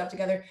branding stuff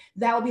together,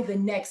 that will be the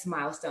next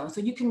milestone.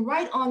 So you can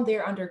write on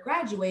there under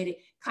graduated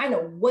kind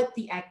of what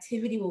the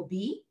activity will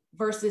be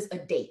versus a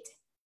date.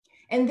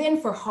 And then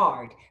for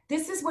hard,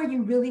 this is where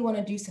you really want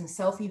to do some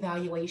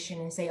self-evaluation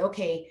and say,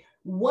 okay,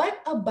 what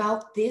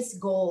about this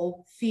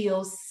goal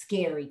feels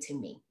scary to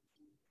me?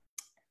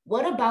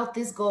 What about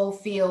this goal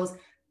feels,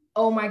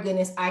 oh my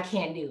goodness, I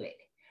can't do it?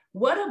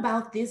 What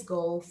about this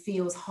goal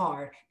feels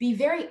hard? Be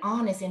very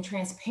honest and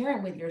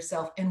transparent with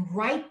yourself and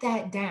write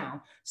that down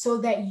so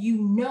that you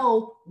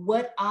know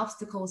what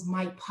obstacles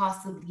might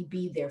possibly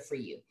be there for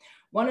you.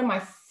 One of my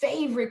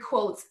favorite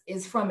quotes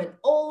is from an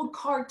old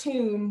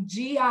cartoon,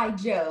 G.I.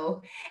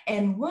 Joe.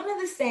 And one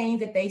of the sayings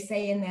that they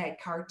say in that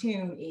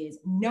cartoon is,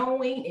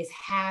 knowing is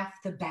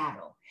half the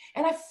battle.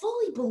 And I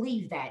fully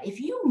believe that if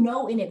you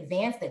know in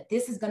advance that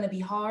this is going to be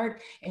hard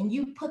and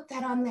you put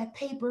that on that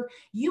paper,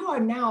 you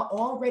are now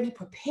already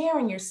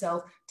preparing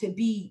yourself to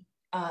be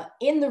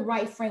in the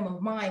right frame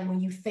of mind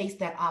when you face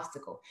that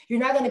obstacle. You're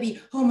not going to be,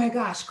 oh my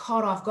gosh,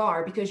 caught off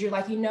guard, because you're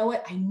like, you know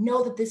what? I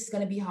know that this is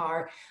going to be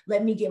hard.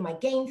 Let me get my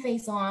game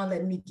face on.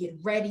 Let me get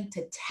ready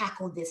to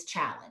tackle this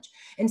challenge.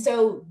 And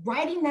so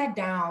writing that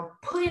down,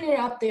 putting it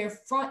out there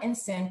front and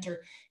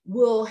center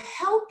will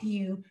help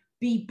you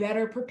be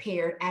better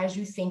prepared as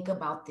you think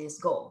about this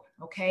goal,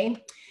 okay?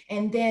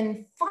 And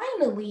then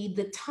finally,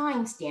 the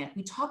timestamp.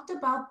 We talked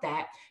about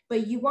that,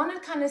 but you wanna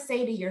kind of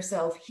say to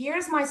yourself,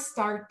 here's my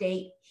start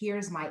date,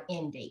 here's my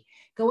end date.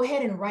 Go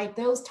ahead and write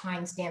those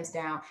timestamps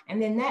down. And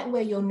then that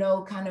way you'll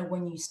know kind of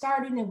when you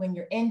started and when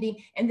you're ending,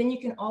 and then you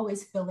can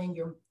always fill in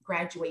your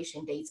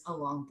graduation dates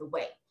along the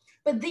way.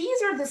 But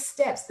these are the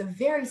steps, the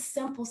very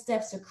simple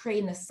steps to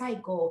creating a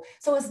sight goal.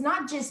 So it's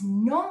not just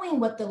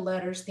knowing what the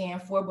letters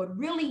stand for, but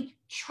really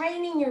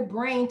training your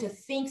brain to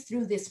think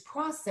through this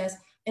process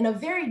in a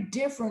very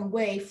different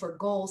way for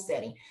goal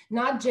setting.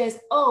 Not just,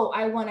 oh,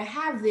 I want to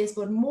have this,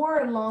 but more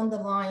along the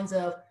lines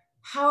of,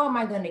 how am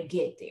I going to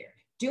get there?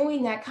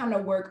 Doing that kind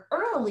of work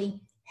early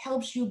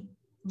helps you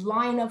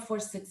line up for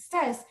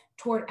success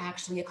toward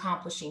actually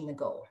accomplishing the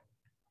goal.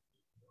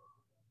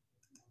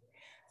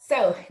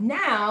 So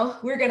now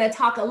we're going to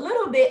talk a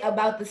little bit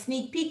about the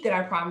sneak peek that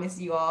I promised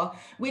you all,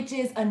 which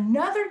is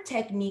another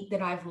technique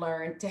that I've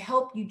learned to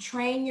help you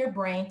train your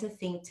brain to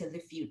think to the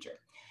future.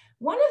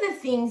 One of the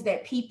things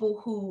that people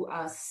who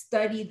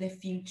study the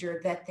future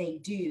that they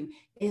do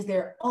is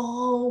they're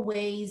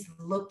always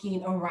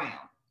looking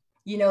around.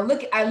 You know,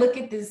 I look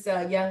at this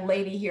young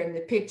lady here in the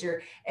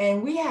picture,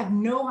 and we have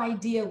no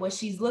idea what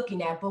she's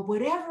looking at, but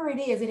whatever it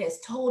is, it has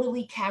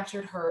totally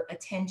captured her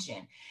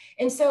attention.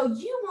 And so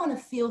you want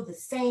to feel the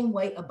same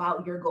way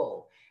about your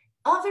goal.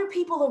 Other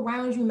people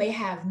around you may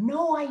have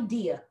no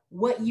idea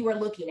what you are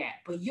looking at,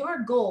 but your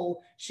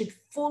goal should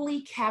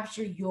fully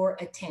capture your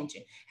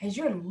attention. As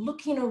you're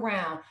looking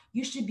around,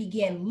 you should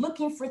begin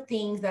looking for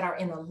things that are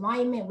in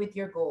alignment with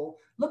your goal,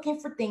 looking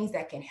for things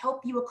that can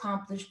help you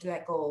accomplish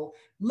that goal,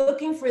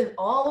 looking for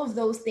all of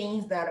those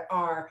things that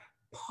are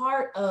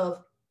part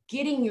of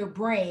getting your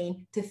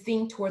brain to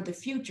think toward the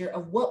future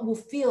of what it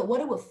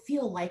will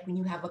feel like when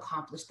you have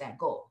accomplished that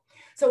goal.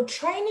 So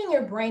training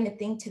your brain to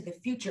think to the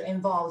future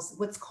involves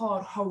what's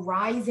called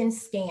horizon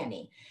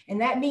scanning. And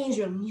that means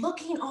you're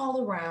looking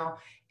all around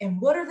and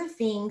what are the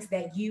things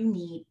that you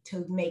need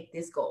to make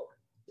this goal.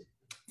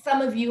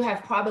 Some of you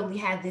have probably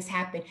had this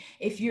happen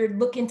if you're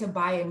looking to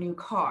buy a new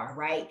car,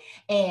 right?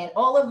 And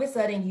all of a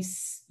sudden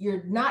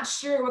you're not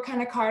sure what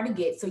kind of car to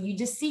get. So you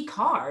just see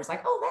cars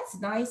like, oh, that's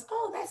nice.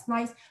 Oh, that's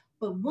nice.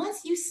 But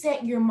once you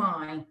set your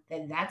mind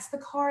that that's the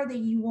car that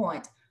you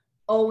want,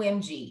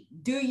 OMG,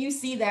 do you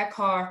see that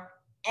car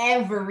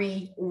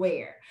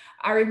everywhere?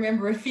 I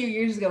remember a few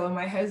years ago when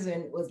my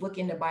husband was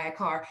looking to buy a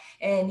car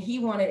and he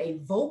wanted a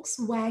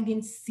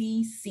Volkswagen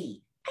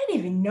CC. I didn't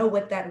even know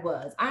what that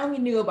was. I only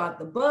knew about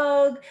the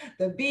Bug,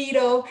 the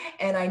Beetle,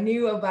 and I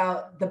knew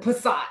about the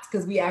Passat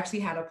because we actually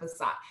had a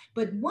Passat.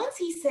 But once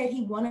he said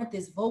he wanted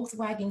this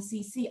Volkswagen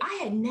CC, I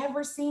had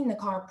never seen the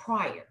car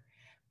prior.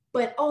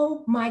 But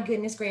oh my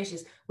goodness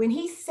gracious, when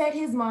he set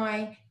his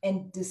mind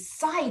and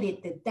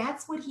decided that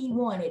that's what he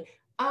wanted,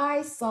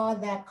 I saw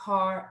that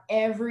car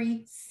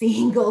every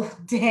single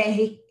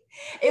day.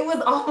 It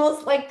was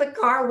almost like the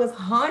car was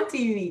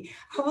haunting me.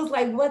 I was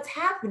like, what's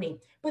happening?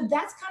 But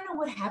that's kind of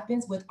what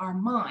happens with our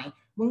mind.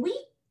 When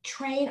we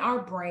train our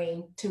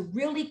brain to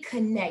really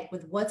connect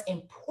with what's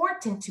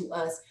important to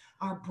us,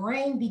 our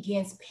brain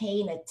begins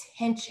paying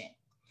attention.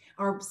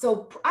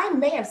 So I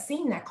may have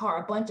seen that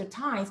car a bunch of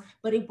times,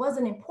 but it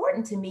wasn't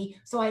important to me,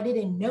 so I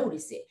didn't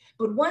notice it.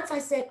 But once I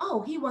said,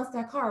 oh, he wants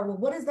that car. Well,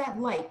 what is that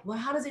like? Well,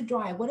 how does it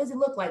drive? What does it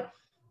look like?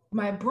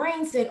 My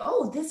brain said,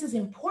 oh, this is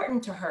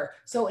important to her.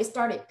 So it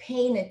started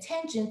paying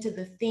attention to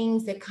the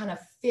things that kind of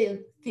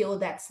fill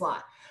that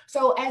slot.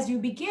 So as you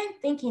begin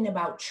thinking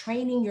about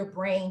training your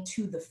brain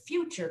to the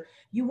future,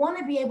 you want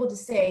to be able to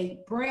say,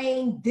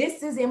 brain,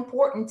 this is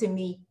important to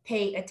me,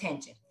 pay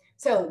attention.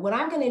 So what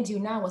I'm going to do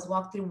now is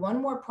walk through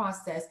one more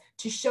process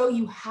to show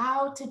you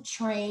how to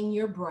train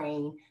your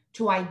brain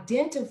to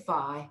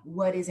identify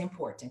what is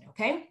important,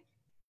 okay?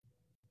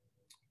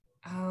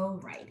 All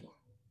righty.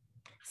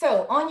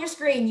 So on your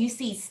screen, you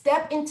see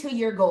step into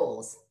your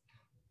goals.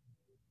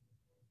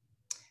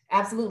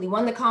 Absolutely.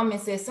 One of the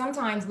comments says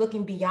sometimes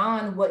looking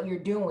beyond what you're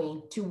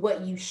doing to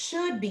what you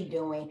should be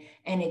doing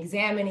and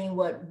examining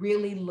what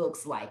really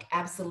looks like.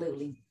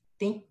 Absolutely.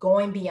 Think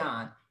going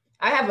beyond.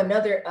 I have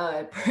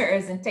another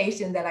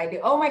presentation that I do.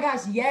 Oh my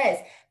gosh,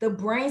 yes, the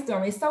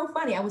brainstorm. It's so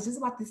funny. I was just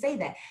about to say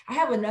that. I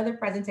have another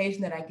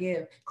presentation that I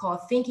give called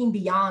Thinking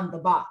Beyond the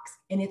Box.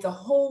 And it's a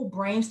whole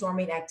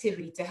brainstorming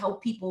activity to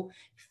help people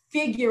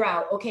figure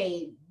out,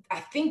 okay, I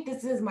think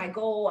this is my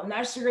goal. I'm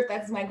not sure if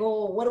that's my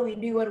goal. What do we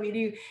do? What do we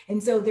do?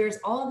 And so there's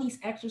all these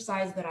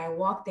exercises that I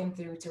walk them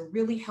through to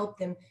really help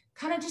them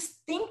kind of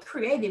just think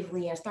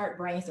creatively and start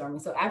brainstorming.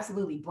 So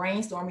absolutely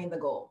brainstorming the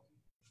goal.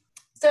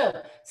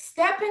 So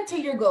step into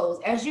your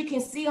goals. As you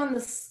can see on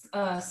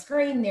the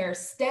screen there,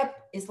 STEP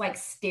is like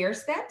stair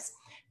steps,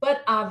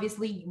 but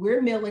obviously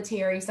we're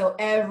military, so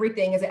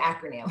everything is an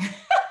acronym.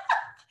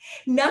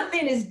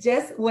 Nothing is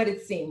just what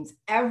it seems.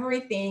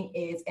 Everything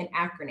is an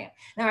acronym.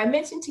 Now, I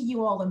mentioned to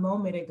you all a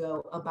moment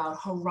ago about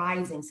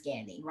horizon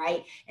scanning,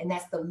 right? And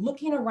that's the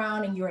looking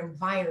around in your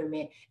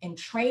environment and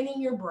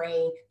training your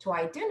brain to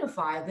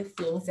identify the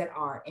things that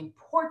are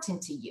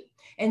important to you.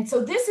 And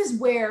so this is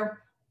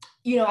where,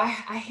 you know,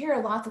 I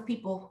hear lots of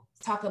people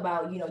talk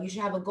about, you know, you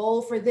should have a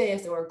goal for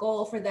this or a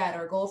goal for that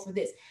or a goal for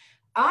this.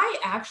 I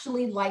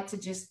actually like to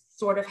just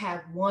sort of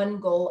have one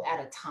goal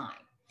at a time.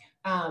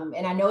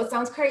 And I know it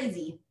sounds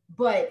crazy,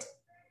 but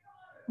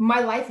my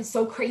life is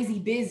so crazy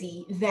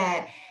busy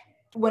that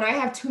when I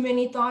have too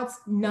many thoughts,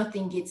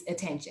 nothing gets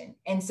attention.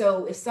 And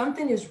so if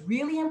something is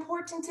really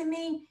important to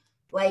me,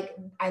 like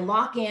I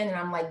lock in and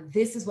I'm like,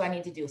 this is what I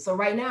need to do. So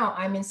right now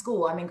I'm in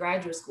school, I'm in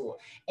graduate school,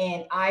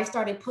 and I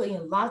started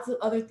putting lots of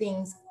other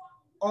things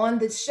on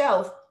the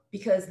shelf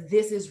because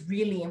this is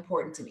really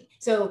important to me.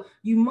 So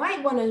you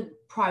might want to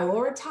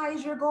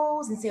prioritize your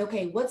goals and say,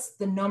 okay, what's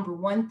the number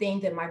one thing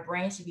that my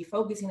brain should be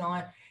focusing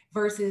on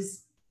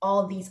versus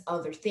all these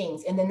other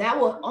things. And then that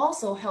will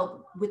also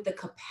help with the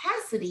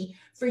capacity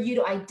for you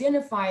to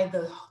identify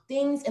the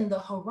things in the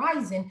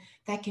horizon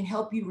that can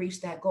help you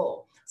reach that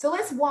goal. So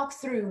let's walk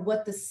through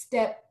what the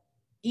step,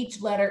 each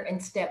letter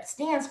and step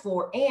stands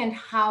for and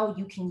how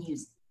you can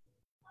use it.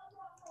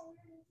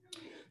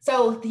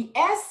 So the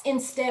S in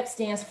STEP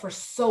stands for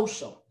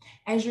social.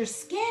 As you're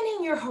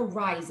scanning your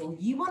horizon,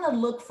 you want to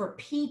look for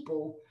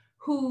people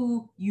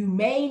who you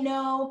may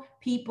know,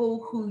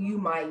 people who you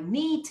might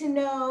need to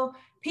know,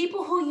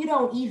 people who you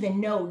don't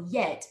even know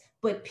yet,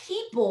 but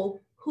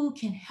people who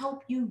can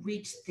help you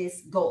reach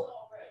this goal.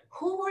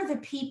 Who are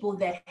the people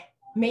that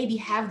maybe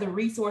have the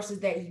resources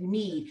that you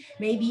need,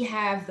 maybe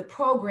have the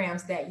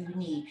programs that you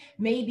need,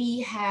 maybe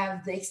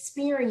have the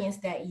experience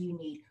that you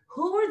need?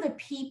 Who are the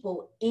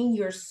people in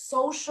your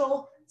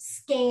social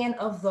scan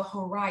of the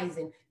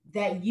horizon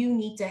that you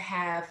need to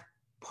have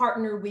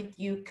partner with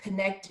you,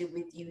 connected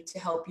with you to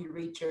help you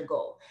reach your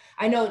goal?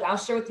 I know I'll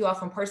share with you all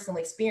from personal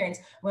experience.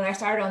 When I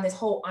started on this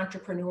whole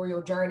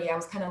entrepreneurial journey, I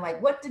was kind of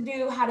like, what to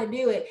do, how to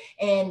do it.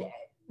 And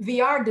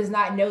VR does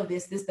not know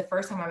this. This is the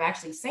first time I'm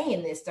actually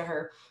saying this to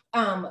her.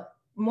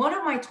 One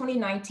of my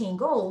 2019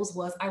 goals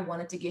was I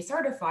wanted to get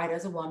certified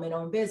as a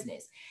woman-owned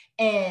business.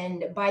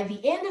 And by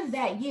the end of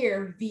that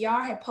year,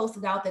 VR had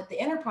posted out that the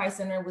Enterprise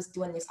Center was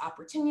doing this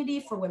opportunity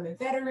for women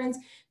veterans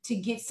to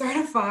get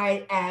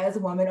certified as a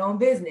woman-owned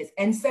business.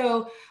 And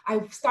so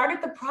I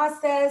started the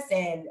process,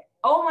 and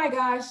oh my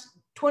gosh,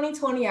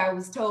 2020, I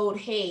was told,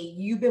 hey,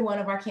 you've been one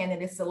of our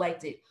candidates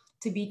selected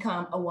to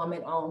become a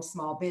woman-owned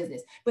small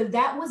business. But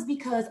that was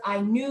because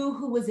I knew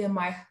who was in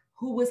my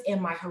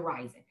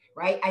horizon.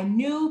 Right? I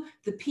knew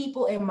the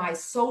people in my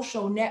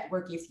social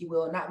network, if you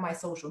will, not my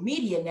social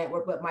media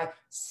network, but my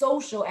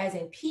social as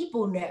in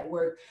people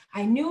network.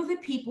 I knew the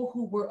people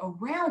who were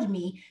around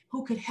me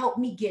who could help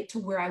me get to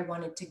where I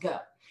wanted to go.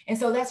 And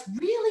so that's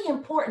really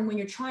important when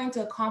you're trying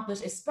to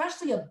accomplish,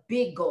 especially a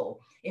big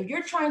goal. If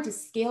you're trying to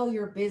scale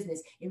your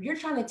business, if you're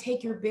trying to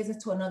take your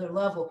business to another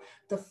level,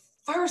 the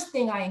first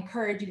thing I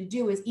encourage you to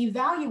do is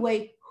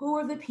evaluate who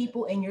are the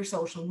people in your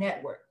social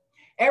network.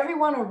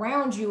 Everyone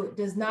around you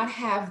does not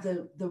have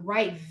the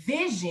right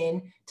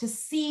vision to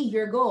see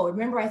your goal.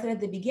 Remember, I said at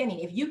the beginning,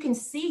 if you can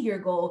see your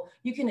goal,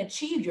 you can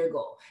achieve your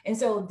goal. And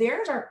so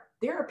there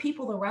are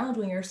people around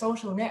you in your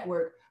social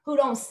network who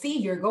don't see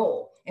your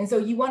goal. And so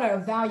you want to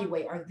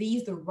evaluate, are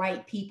these the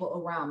right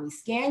people around me?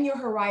 Scan your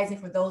horizon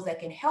for those that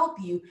can help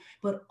you,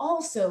 but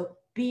also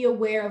be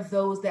aware of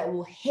those that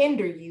will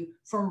hinder you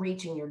from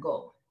reaching your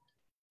goal.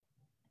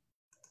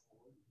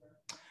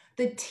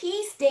 The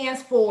T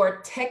stands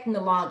for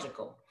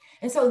technological.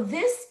 And so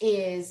this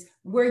is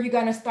where you're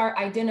going to start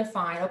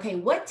identifying, okay,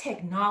 what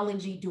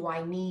technology do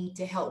I need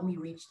to help me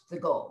reach the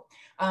goal?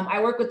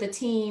 I work with a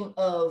team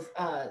of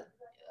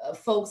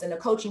folks in a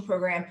coaching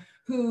program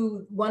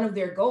who one of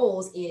their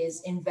goals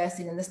is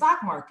investing in the stock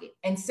market.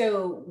 And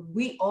so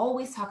we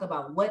always talk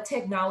about what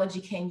technology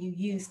can you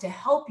use to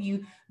help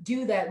you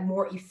do that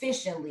more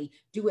efficiently,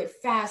 do it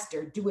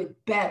faster, do it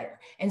better.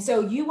 And so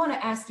you want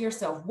to ask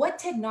yourself, what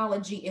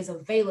technology is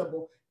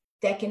available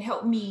that can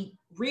help me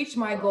reach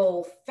my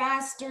goal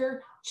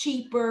faster,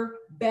 cheaper,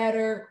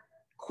 better,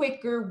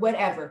 quicker,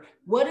 whatever?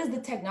 What is the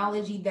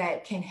technology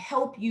that can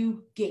help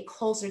you get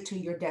closer to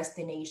your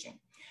destination?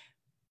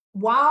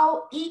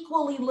 While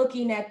equally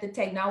looking at the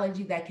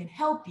technology that can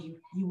help you,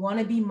 you want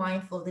to be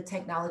mindful of the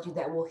technology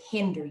that will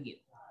hinder you.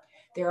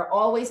 There are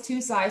always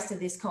two sides to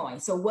this coin.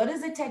 So what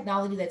is the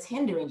technology that's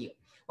hindering you?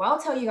 Well,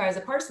 I'll tell you guys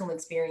a personal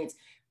experience.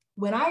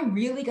 When I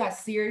really got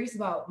serious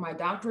about my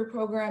doctorate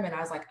program and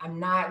I was like, I'm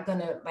not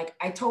gonna, like,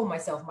 I told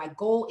myself my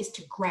goal is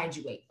to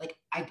graduate. Like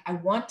I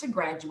want to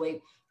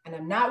graduate and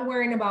I'm not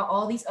worrying about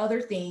all these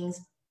other things.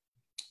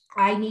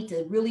 I need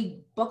to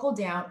really buckle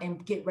down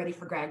and get ready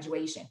for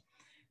graduation.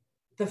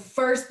 The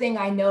first thing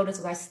I noticed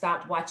was I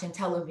stopped watching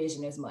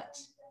television as much.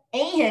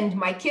 And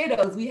my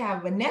kiddos, we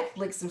have a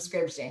Netflix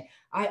subscription.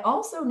 I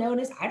also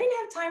noticed I didn't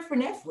have time for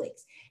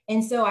Netflix.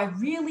 And so I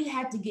really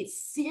had to get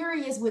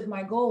serious with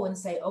my goal and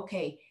say,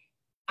 okay,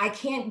 I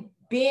can't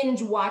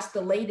binge watch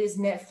the latest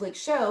Netflix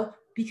show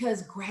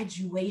because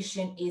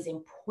graduation is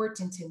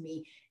important to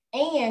me.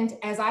 And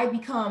as I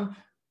become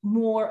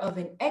more of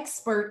an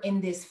expert in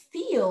this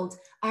field,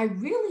 I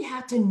really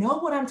have to know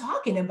what I'm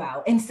talking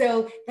about. And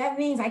so that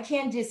means I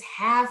can't just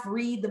half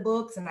read the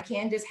books and I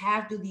can't just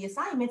half do the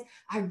assignments.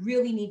 I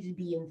really need to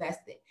be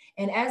invested.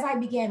 And as I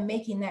began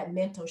making that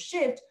mental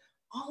shift,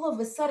 all of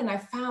a sudden I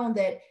found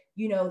that,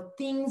 you know,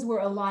 things were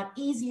a lot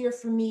easier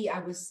for me. I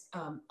was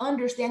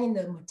understanding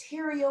the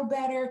material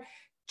better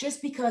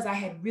just because I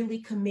had really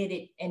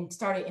committed and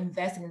started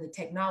investing in the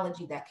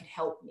technology that could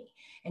help me.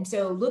 And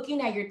so looking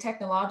at your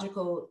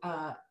technological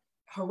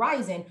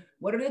horizon,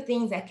 what are the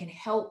things that can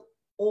help,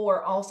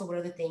 or also what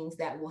are the things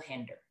that will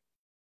hinder?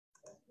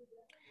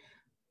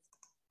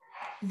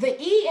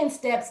 The E in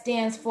STEP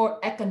stands for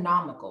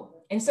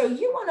economical. And so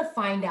you want to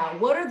find out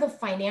what are the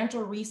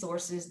financial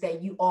resources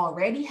that you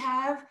already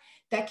have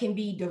that can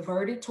be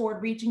diverted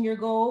toward reaching your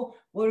goal?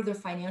 What are the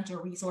financial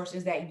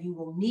resources that you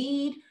will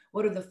need?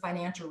 What are the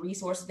financial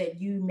resources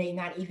that you may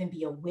not even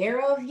be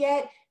aware of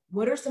yet?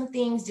 What are some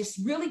things,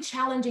 just really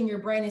challenging your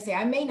brain and say,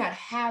 I may not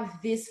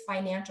have this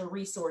financial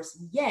resource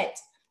yet,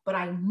 but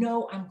I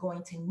know I'm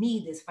going to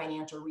need this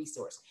financial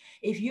resource.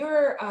 If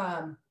you're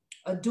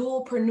a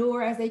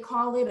dualpreneur, as they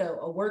call it,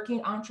 a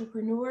working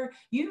entrepreneur,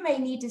 you may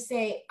need to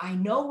say, I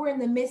know we're in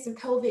the midst of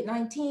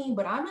COVID-19,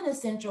 but I'm an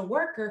essential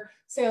worker,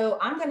 so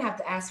I'm going to have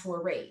to ask for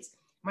a raise.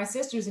 My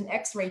sister's an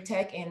X-ray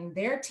tech and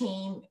their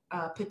team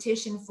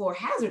petitioned for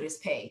hazardous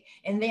pay,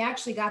 and they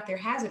actually got their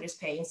hazardous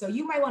pay. And so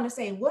you might want to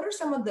say, what are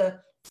some of the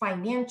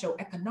financial,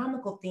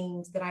 economical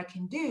things that I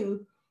can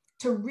do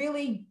to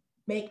really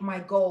make my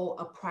goal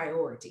a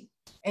priority?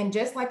 And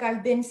just like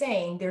I've been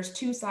saying, there's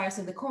two sides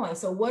to the coin.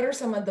 So what are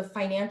some of the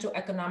financial,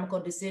 economical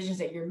decisions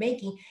that you're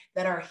making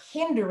that are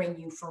hindering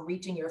you from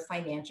reaching your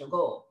financial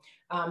goal?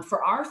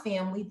 For our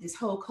family, this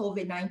whole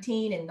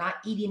COVID-19 and not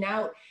eating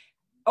out,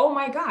 oh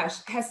my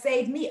gosh, has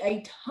saved me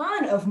a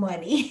ton of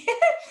money.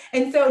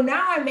 And so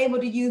now I'm able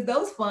to use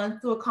those funds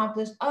to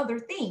accomplish other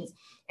things.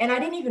 And I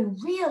didn't even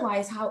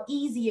realize how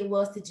easy it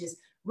was to just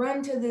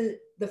run to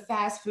the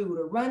fast food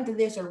or run to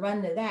this or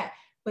run to that.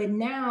 But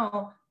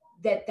now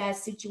that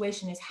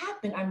situation has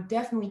happened, I'm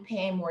definitely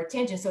paying more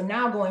attention. So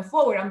now going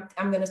forward,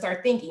 I'm going to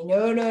start thinking,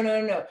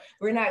 no,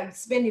 we're not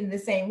spending the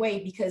same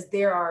way because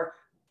there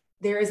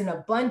is an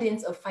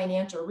abundance of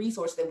financial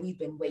resource that we've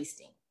been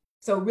wasting.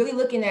 So really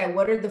looking at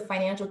what are the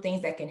financial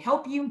things that can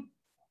help you?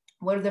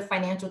 What are the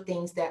financial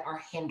things that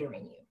are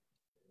hindering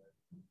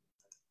you?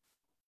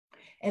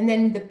 And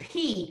then the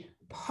P,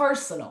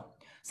 personal.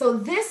 So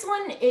this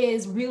one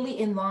is really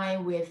in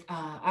line with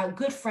a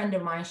good friend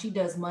of mine. She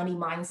does money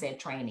mindset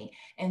training.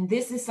 And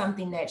this is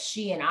something that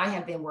she and I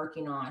have been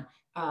working on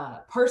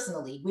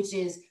personally, which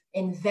is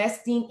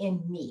investing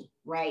in me,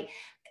 right?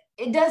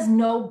 It does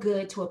no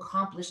good to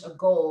accomplish a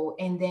goal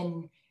and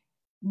then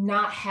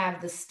not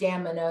have the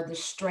stamina, the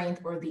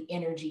strength, or the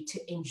energy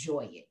to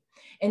enjoy it.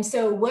 And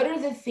so what are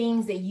the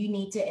things that you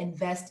need to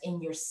invest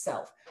in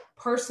yourself?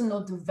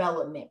 Personal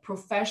development,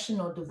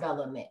 professional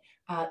development,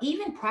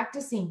 even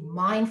practicing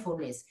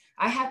mindfulness.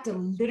 I have to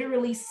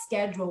literally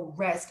schedule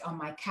rest on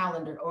my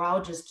calendar or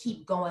I'll just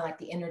keep going like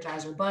the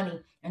Energizer Bunny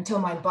until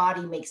my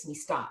body makes me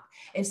stop.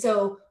 And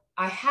so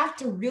I have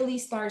to really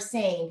start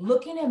saying,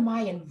 looking at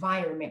my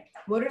environment,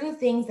 what are the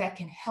things that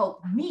can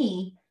help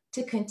me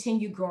to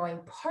continue growing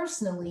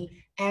personally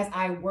as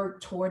I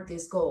work toward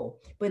this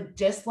goal? But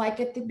just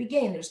like at the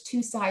beginning, there's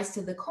two sides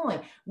to the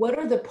coin. What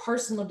are the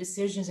personal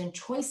decisions and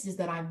choices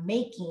that I'm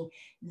making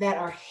that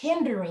are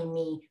hindering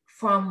me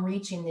from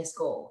reaching this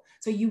goal?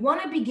 So you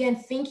want to begin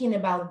thinking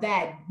about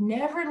that.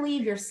 Never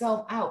leave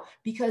yourself out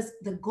because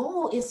the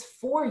goal is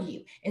for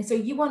you. And so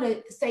you want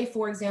to say,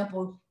 for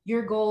example,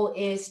 your goal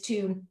is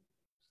to,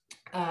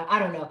 I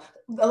don't know,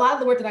 a lot of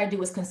the work that I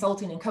do is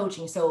consulting and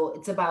coaching. So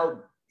it's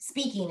about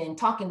speaking and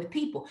talking with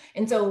people.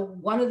 And so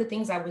one of the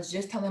things I was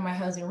just telling my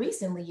husband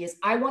recently is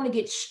I want to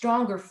get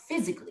stronger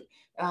physically.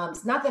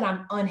 It's not that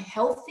I'm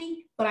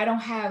unhealthy, but I don't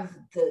have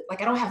I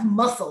don't have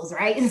muscles,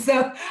 right? And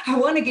so I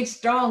want to get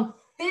strong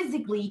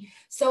physically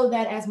so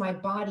that as my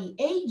body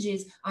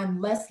ages, I'm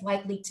less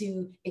likely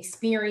to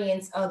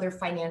experience other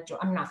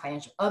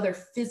other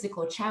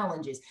physical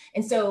challenges.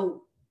 And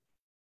so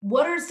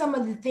what are some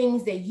of the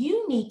things that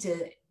you need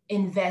to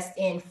invest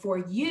in for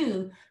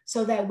you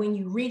so that when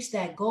you reach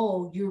that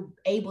goal, you're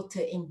able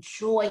to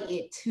enjoy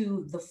it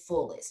to the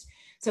fullest?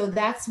 So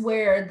that's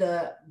where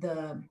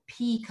the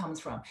P comes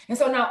from. And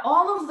so now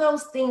all of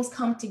those things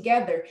come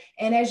together.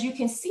 And as you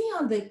can see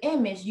on the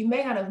image, you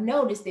may not have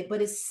noticed it,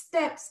 but it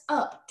steps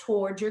up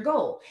towards your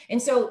goal.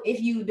 And so if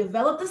you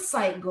develop the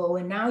SIGHT goal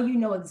and now you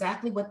know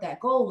exactly what that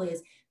goal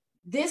is,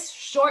 this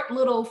short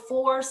little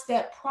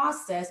 4-step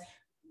process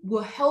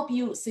will help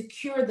you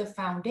secure the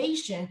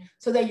foundation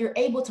so that you're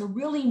able to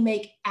really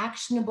make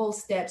actionable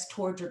steps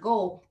towards your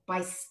goal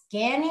by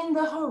scanning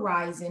the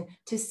horizon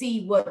to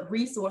see what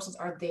resources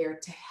are there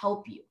to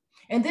help you.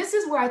 And this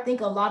is where I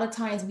think a lot of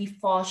times we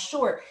fall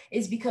short,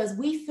 is because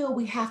we feel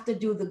we have to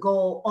do the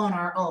goal on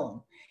our own.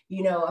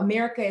 You know,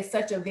 America is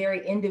such a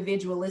very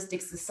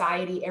individualistic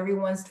society.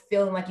 Everyone's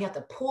feeling like you have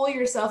to pull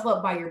yourself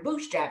up by your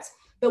bootstraps.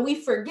 But we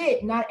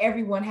forget not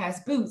everyone has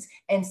boots,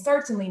 and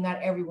certainly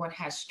not everyone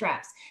has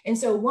straps. And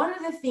so one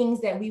of the things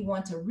that we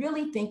want to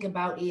really think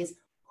about is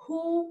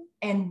who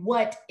and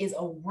what is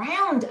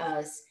around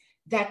us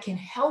that can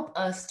help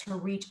us to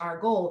reach our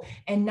goal,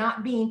 and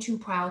not being too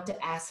proud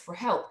to ask for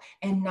help,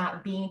 and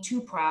not being too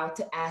proud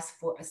to ask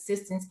for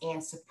assistance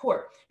and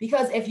support.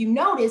 Because if you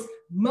notice,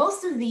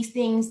 most of these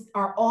things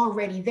are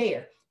already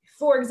there.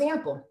 For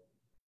example,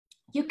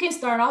 you can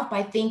start off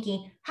by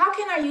thinking, how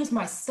can I use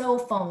my cell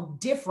phone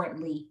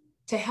differently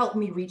to help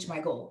me reach my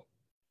goal?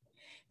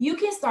 You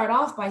can start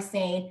off by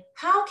saying,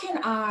 how can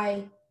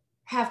I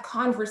have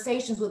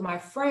conversations with my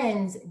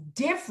friends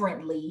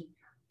differently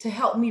to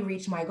help me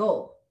reach my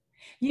goal?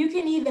 You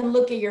can even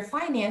look at your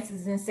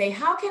finances and say,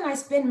 how can I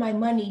spend my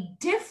money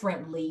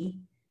differently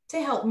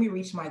to help me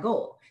reach my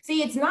goal?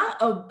 See, it's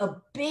not a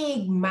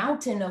big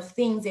mountain of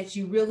things that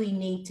you really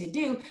need to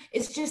do.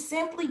 It's just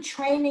simply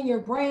training your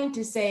brain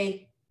to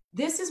say,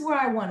 this is where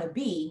I want to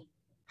be.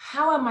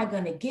 How am I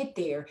going to get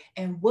there?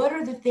 And what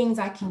are the things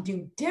I can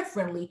do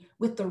differently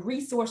with the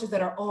resources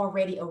that are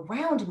already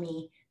around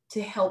me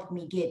to help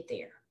me get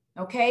there?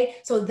 Okay,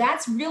 so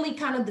that's really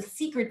kind of the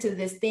secret to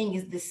this thing,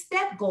 is the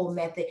STEP goal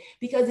method,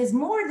 because it's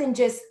more than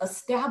just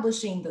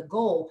establishing the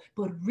goal,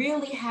 but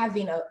really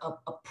having a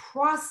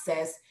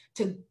process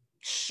to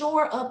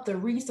shore up the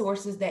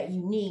resources that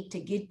you need to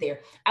get there.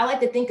 I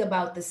like to think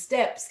about the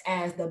steps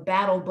as the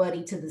battle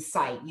buddy to the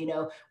SIGHT. You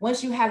know,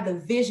 once you have the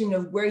vision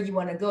of where you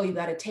want to go, you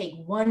got to take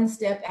one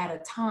step at a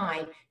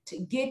time to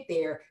get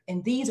there.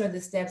 And these are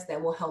the steps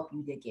that will help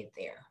you to get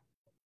there.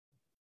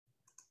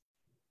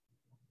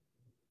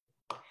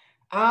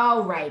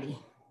 All righty.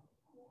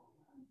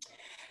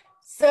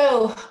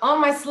 So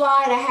on my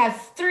slide, I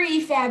have 3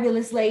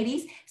 fabulous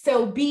ladies.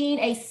 So being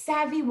a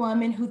savvy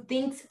woman who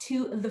thinks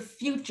to the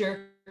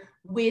future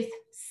with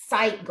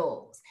SIGHT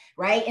goals,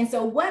 right? And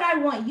so what I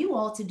want you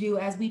all to do,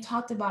 as we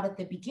talked about at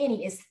the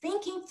beginning, is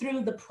thinking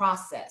through the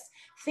process,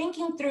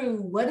 thinking through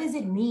what does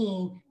it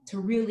mean to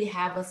really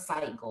have a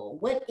SIGHT goal?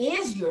 What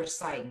is your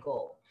SIGHT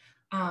goal?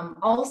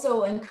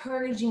 Also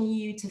encouraging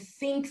you to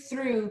think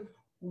through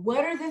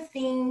what are the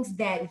things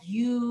that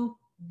you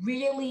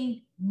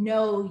really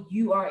know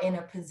you are in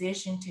a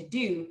position to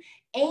do,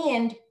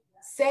 and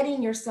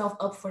setting yourself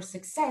up for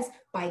success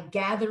by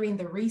gathering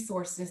the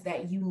resources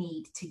that you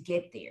need to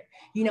get there.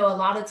 You know, a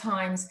lot of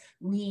times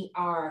we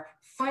are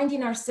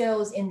finding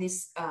ourselves in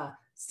this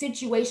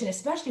situation,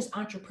 especially as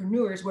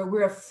entrepreneurs, where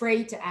we're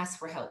afraid to ask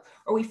for help,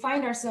 or we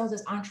find ourselves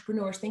as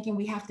entrepreneurs thinking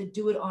we have to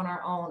do it on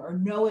our own or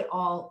know it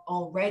all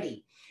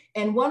already.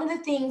 And one of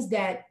the things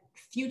that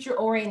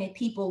future-oriented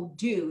people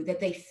do, that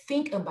they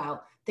think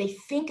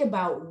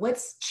about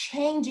what's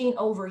changing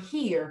over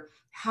here,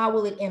 how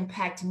will it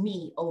impact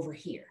me over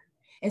here?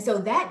 And so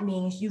that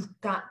means you've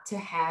got to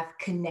have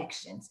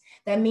connections.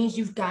 That means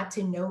you've got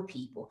to know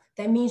people.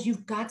 That means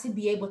you've got to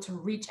be able to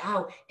reach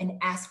out and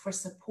ask for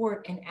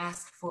support and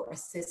ask for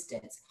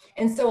assistance.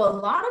 And so a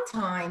lot of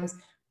times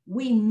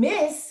we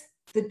miss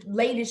the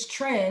latest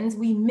trends.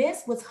 We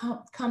miss what's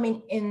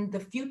coming in the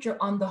future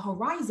on the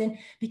horizon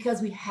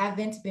because we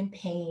haven't been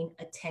paying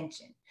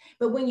attention.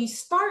 But when you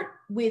start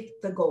with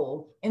the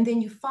goal and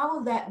then you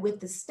follow that with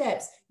the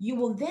steps, you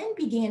will then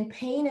begin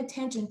paying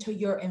attention to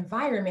your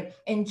environment.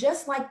 And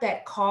just like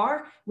that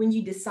car, when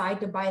you decide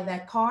to buy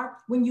that car,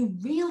 when you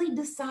really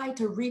decide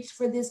to reach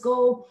for this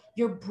goal,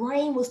 your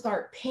brain will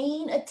start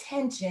paying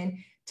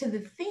attention to the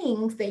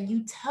things that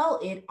you tell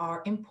it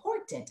are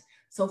important.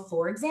 So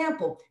for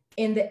example,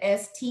 in the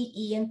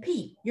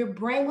STEMP, your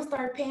brain will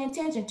start paying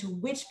attention to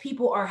which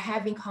people are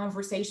having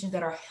conversations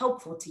that are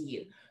helpful to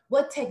you.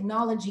 What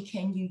technology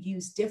can you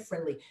use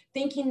differently?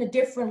 Thinking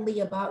differently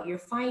about your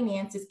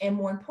finances, and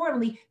more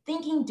importantly,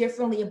 thinking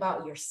differently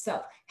about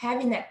yourself,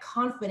 having that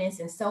confidence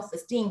and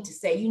self-esteem to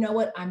say, you know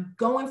what, I'm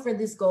going for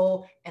this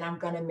goal and I'm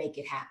gonna make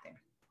it happen.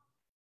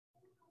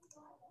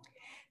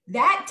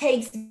 That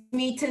takes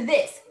me to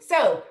this.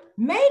 So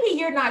maybe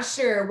you're not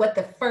sure what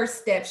the first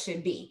step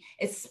should be,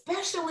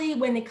 especially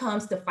when it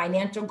comes to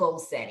financial goal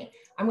setting.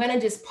 I'm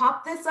gonna just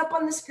pop this up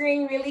on the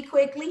screen really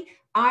quickly.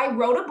 I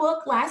wrote a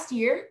book last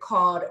year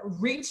called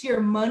Reach Your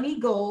Money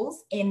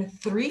Goals in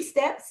 3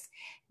 Steps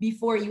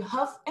Before You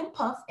Huff and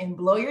Puff and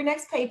Blow Your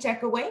Next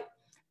Paycheck Away.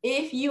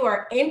 If you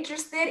are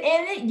interested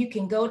in it, you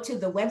can go to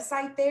the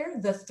website there,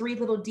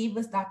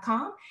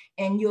 the3littledivas.com,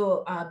 and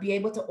you'll be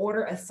able to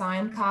order a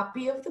signed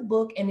copy of the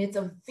book. And it's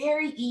a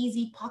very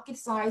easy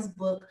pocket-sized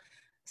book,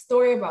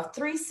 story about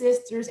three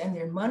sisters and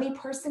their money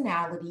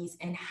personalities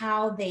and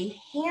how they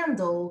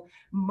handle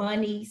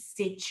money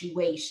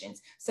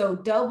situations. So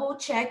double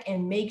check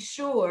and make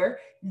sure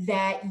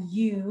that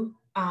you,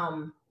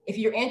 if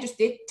you're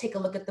interested, take a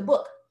look at the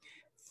book.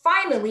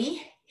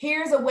 Finally,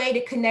 here's a way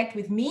to connect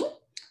with me.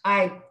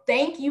 I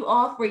thank you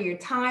all for your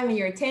time and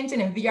your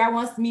attention, and VR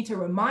wants me to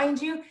remind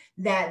you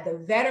that the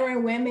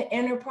Veteran Women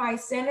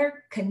Enterprise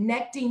Center,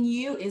 connecting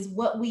you is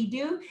what we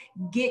do.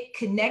 Get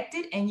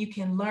connected, and you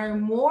can learn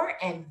more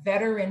at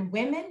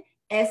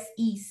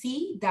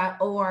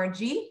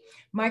veteranwomensec.org.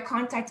 My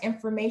contact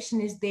information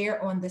is there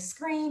on the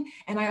screen,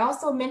 and I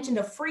also mentioned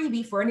a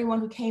freebie for anyone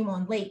who came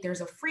on late.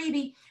 There's a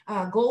freebie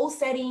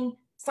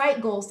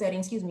site goal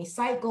setting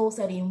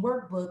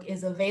workbook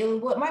is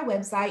available at my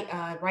website,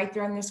 right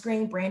there on the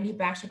screen,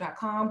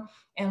 brandybaxter.com,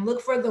 and look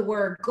for the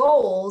word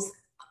goals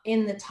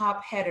in the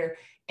top header,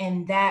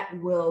 and that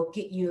will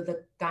get you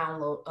the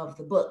download of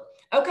the book.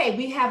 Okay,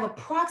 we have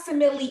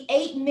approximately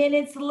 8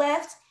 minutes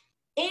left.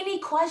 Any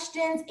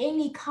questions,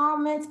 any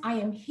comments? I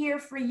am here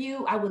for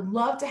you. I would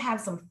love to have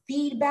some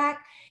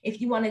feedback. If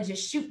you want to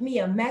just shoot me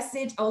a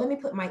message. Oh, let me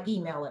put my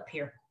email up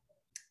here.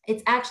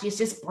 It's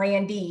just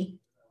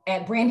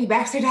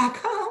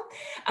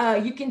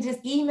brandy@brandybaxter.com. You can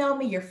just email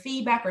me your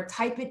feedback or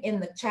type it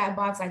in the chat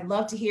box. I'd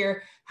love to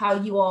hear how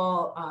you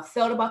all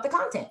felt about the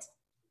content.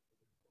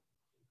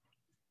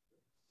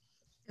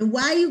 And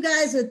while you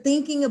guys are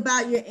thinking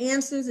about your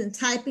answers and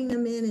typing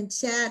them in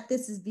chat,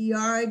 this is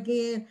VR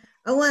again.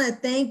 I want to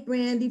thank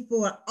Brandy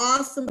for an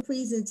awesome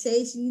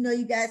presentation. You know,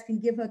 you guys can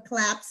give her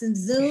claps in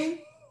Zoom.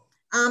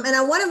 And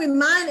I want to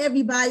remind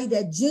everybody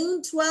that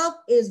June 12th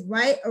is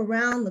right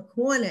around the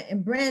corner.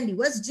 And Brandy,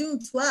 what's June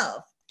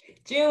 12th?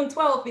 June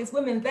 12th is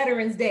Women's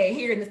Veterans Day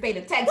here in the state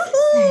of Texas.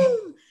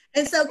 Woo-hoo!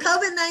 And so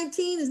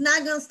COVID-19 is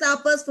not going to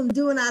stop us from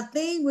doing our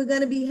thing. We're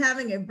going to be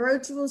having a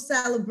virtual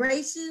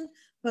celebration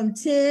from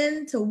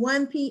 10 to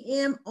 1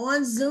 p.m.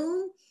 on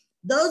Zoom.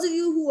 Those of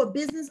you who are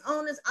business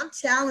owners, I'm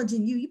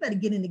challenging you. You better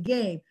get in the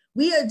game.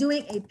 We are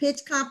doing a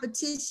pitch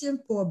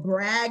competition for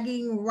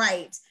bragging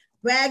rights.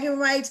 Bragging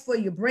rights for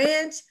your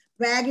branch,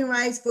 bragging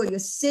rights for your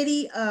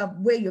city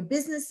where your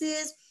business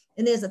is.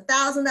 And there's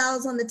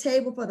 $1,000 on the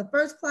table for the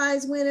first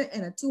prize winner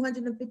and a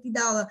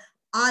 $250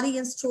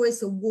 audience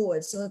choice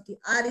award. So if the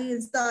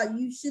audience thought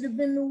you should have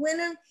been the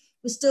winner,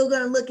 we're still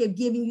going to look at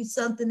giving you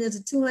something. There's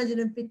a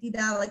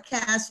 $250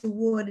 cash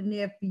reward in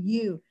there for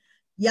you.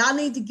 Y'all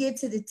need to get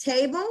to the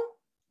table.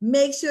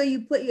 Make sure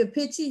you put your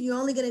picture. You're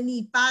only going to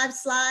need 5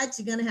 slides.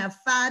 You're going to have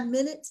 5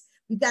 minutes.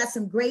 We've got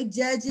some great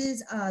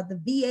judges. The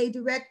VA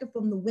director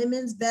from the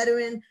Women's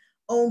Veteran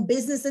Owned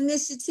Business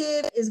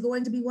Initiative is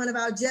going to be one of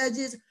our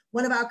judges,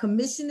 one of our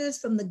commissioners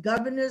from the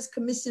Governor's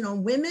Commission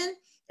on Women,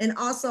 and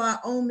also our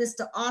own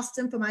Mr.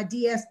 Austin from our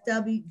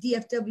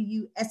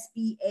DFW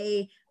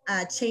SBA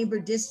Chamber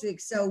District.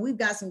 So we've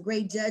got some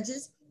great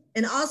judges.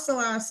 And also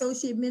our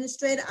associate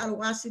administrator out of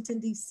Washington,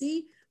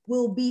 D.C.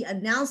 will be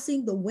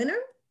announcing the winner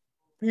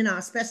and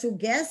our special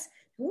guest.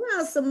 We'll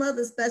have some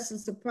other special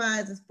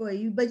surprises for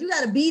you, but you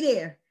got to be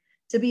there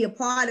to be a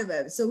part of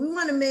it. So we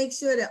want to make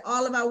sure that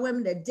all of our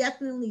women, that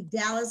definitely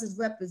Dallas is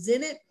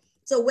represented.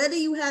 So whether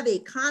you have a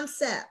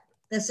concept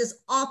that's just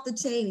off the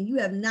chain and you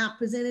have not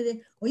presented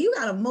it, or you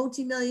got a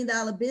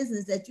multi-million-dollar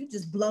business that you're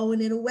just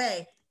blowing it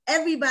away,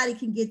 everybody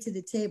can get to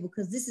the table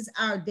because this is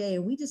our day.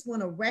 And we just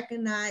want to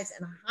recognize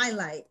and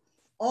highlight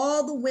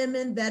all the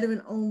women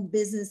veteran-owned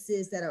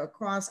businesses that are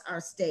across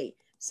our state.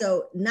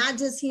 So not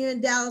just here in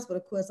Dallas, but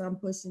of course I'm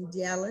pushing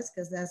Dallas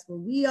because that's where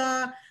we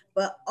are,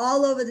 but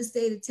all over the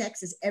state of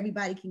Texas,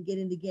 everybody can get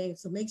in the game.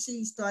 So make sure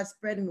you start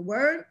spreading the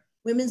word.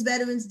 Women's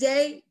Veterans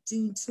Day,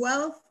 June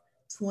 12th,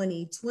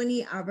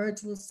 2020, our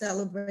virtual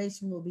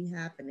celebration will be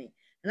happening.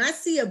 And I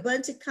see a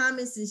bunch of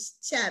comments in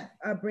chat,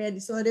 Brandy.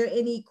 So are there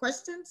any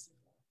questions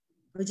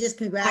or just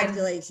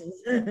congratulations?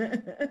 No,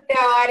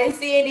 I didn't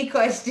see any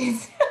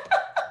questions.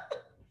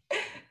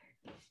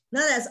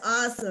 No, that's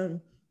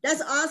awesome.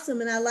 That's awesome.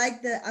 And I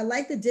like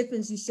the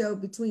difference you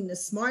showed between the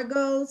SMART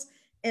goals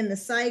and the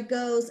site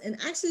goals. And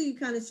actually you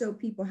kind of show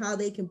people how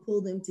they can pull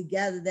them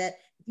together, that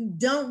if you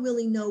don't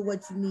really know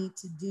what you need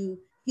to do,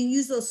 you can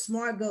use those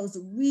SMART goals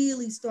to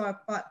really start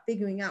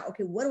figuring out,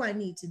 okay, what do I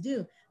need to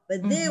do?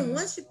 But then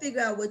once you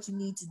figure out what you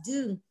need to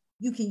do,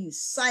 you can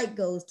use site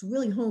goals to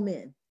really home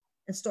in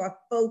and start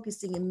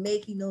focusing and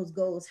making those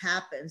goals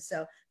happen.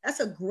 So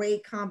that's a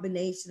great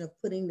combination of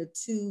putting the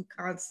two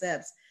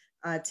concepts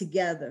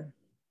together.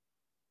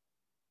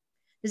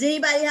 Does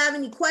anybody have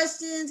any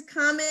questions,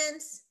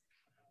 comments?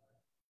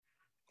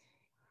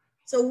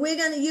 So we're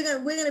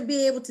gonna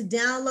be able to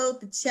download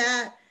the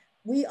chat.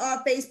 We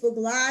are Facebook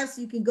Live,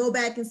 so you can go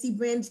back and see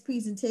Brandy's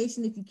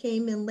presentation if you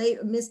came in late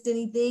or missed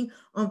anything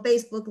on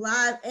Facebook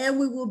Live. And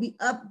we will be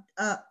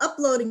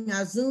uploading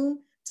our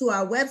Zoom to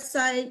our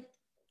website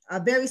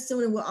very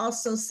soon. And we're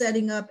also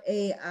setting up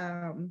a,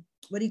 a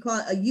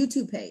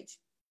YouTube page.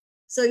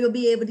 So you'll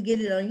be able to get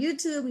it on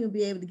YouTube, and you'll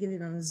be able to get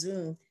it on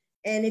Zoom.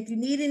 And if you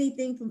need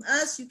anything from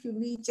us, you can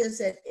reach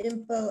us at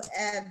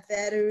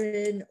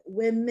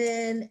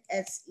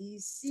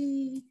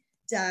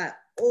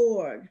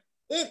info@veteranwomensec.org.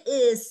 It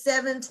is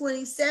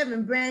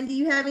 7:27. Brandy,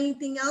 you have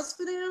anything else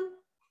for them?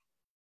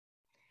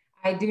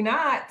 I do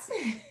not.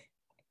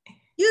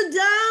 You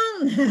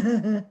don't?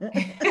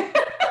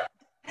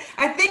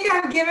 I think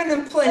I've given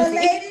them plenty.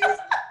 Ladies,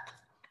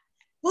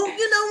 well,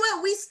 you know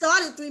what? We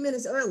started 3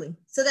 minutes early.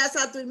 So that's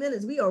our 3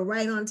 minutes. We are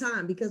right on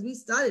time because we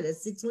started at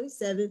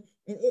 6:27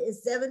 and it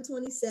is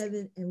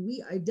 7:27 and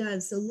we are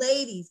done. So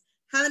ladies,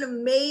 have an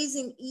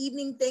amazing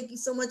evening. Thank you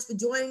so much for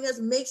joining us.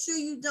 Make sure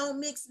you don't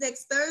mix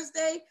next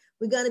Thursday.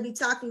 We're going to be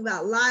talking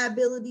about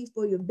liability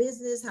for your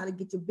business, how to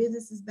get your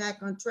businesses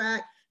back on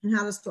track, and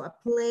how to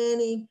start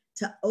planning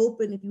to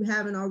open if you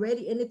haven't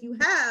already. And if you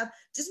have,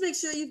 just make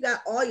sure you've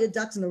got all your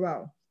ducks in a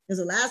row. Because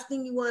the last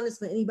thing you want is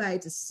for anybody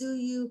to sue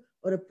you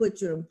or to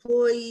put your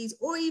employees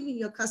or even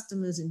your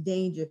customers in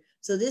danger.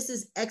 So this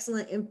is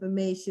excellent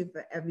information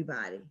for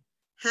everybody.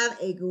 Have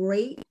a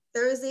great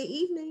Thursday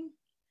evening.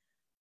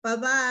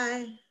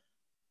 Bye-bye.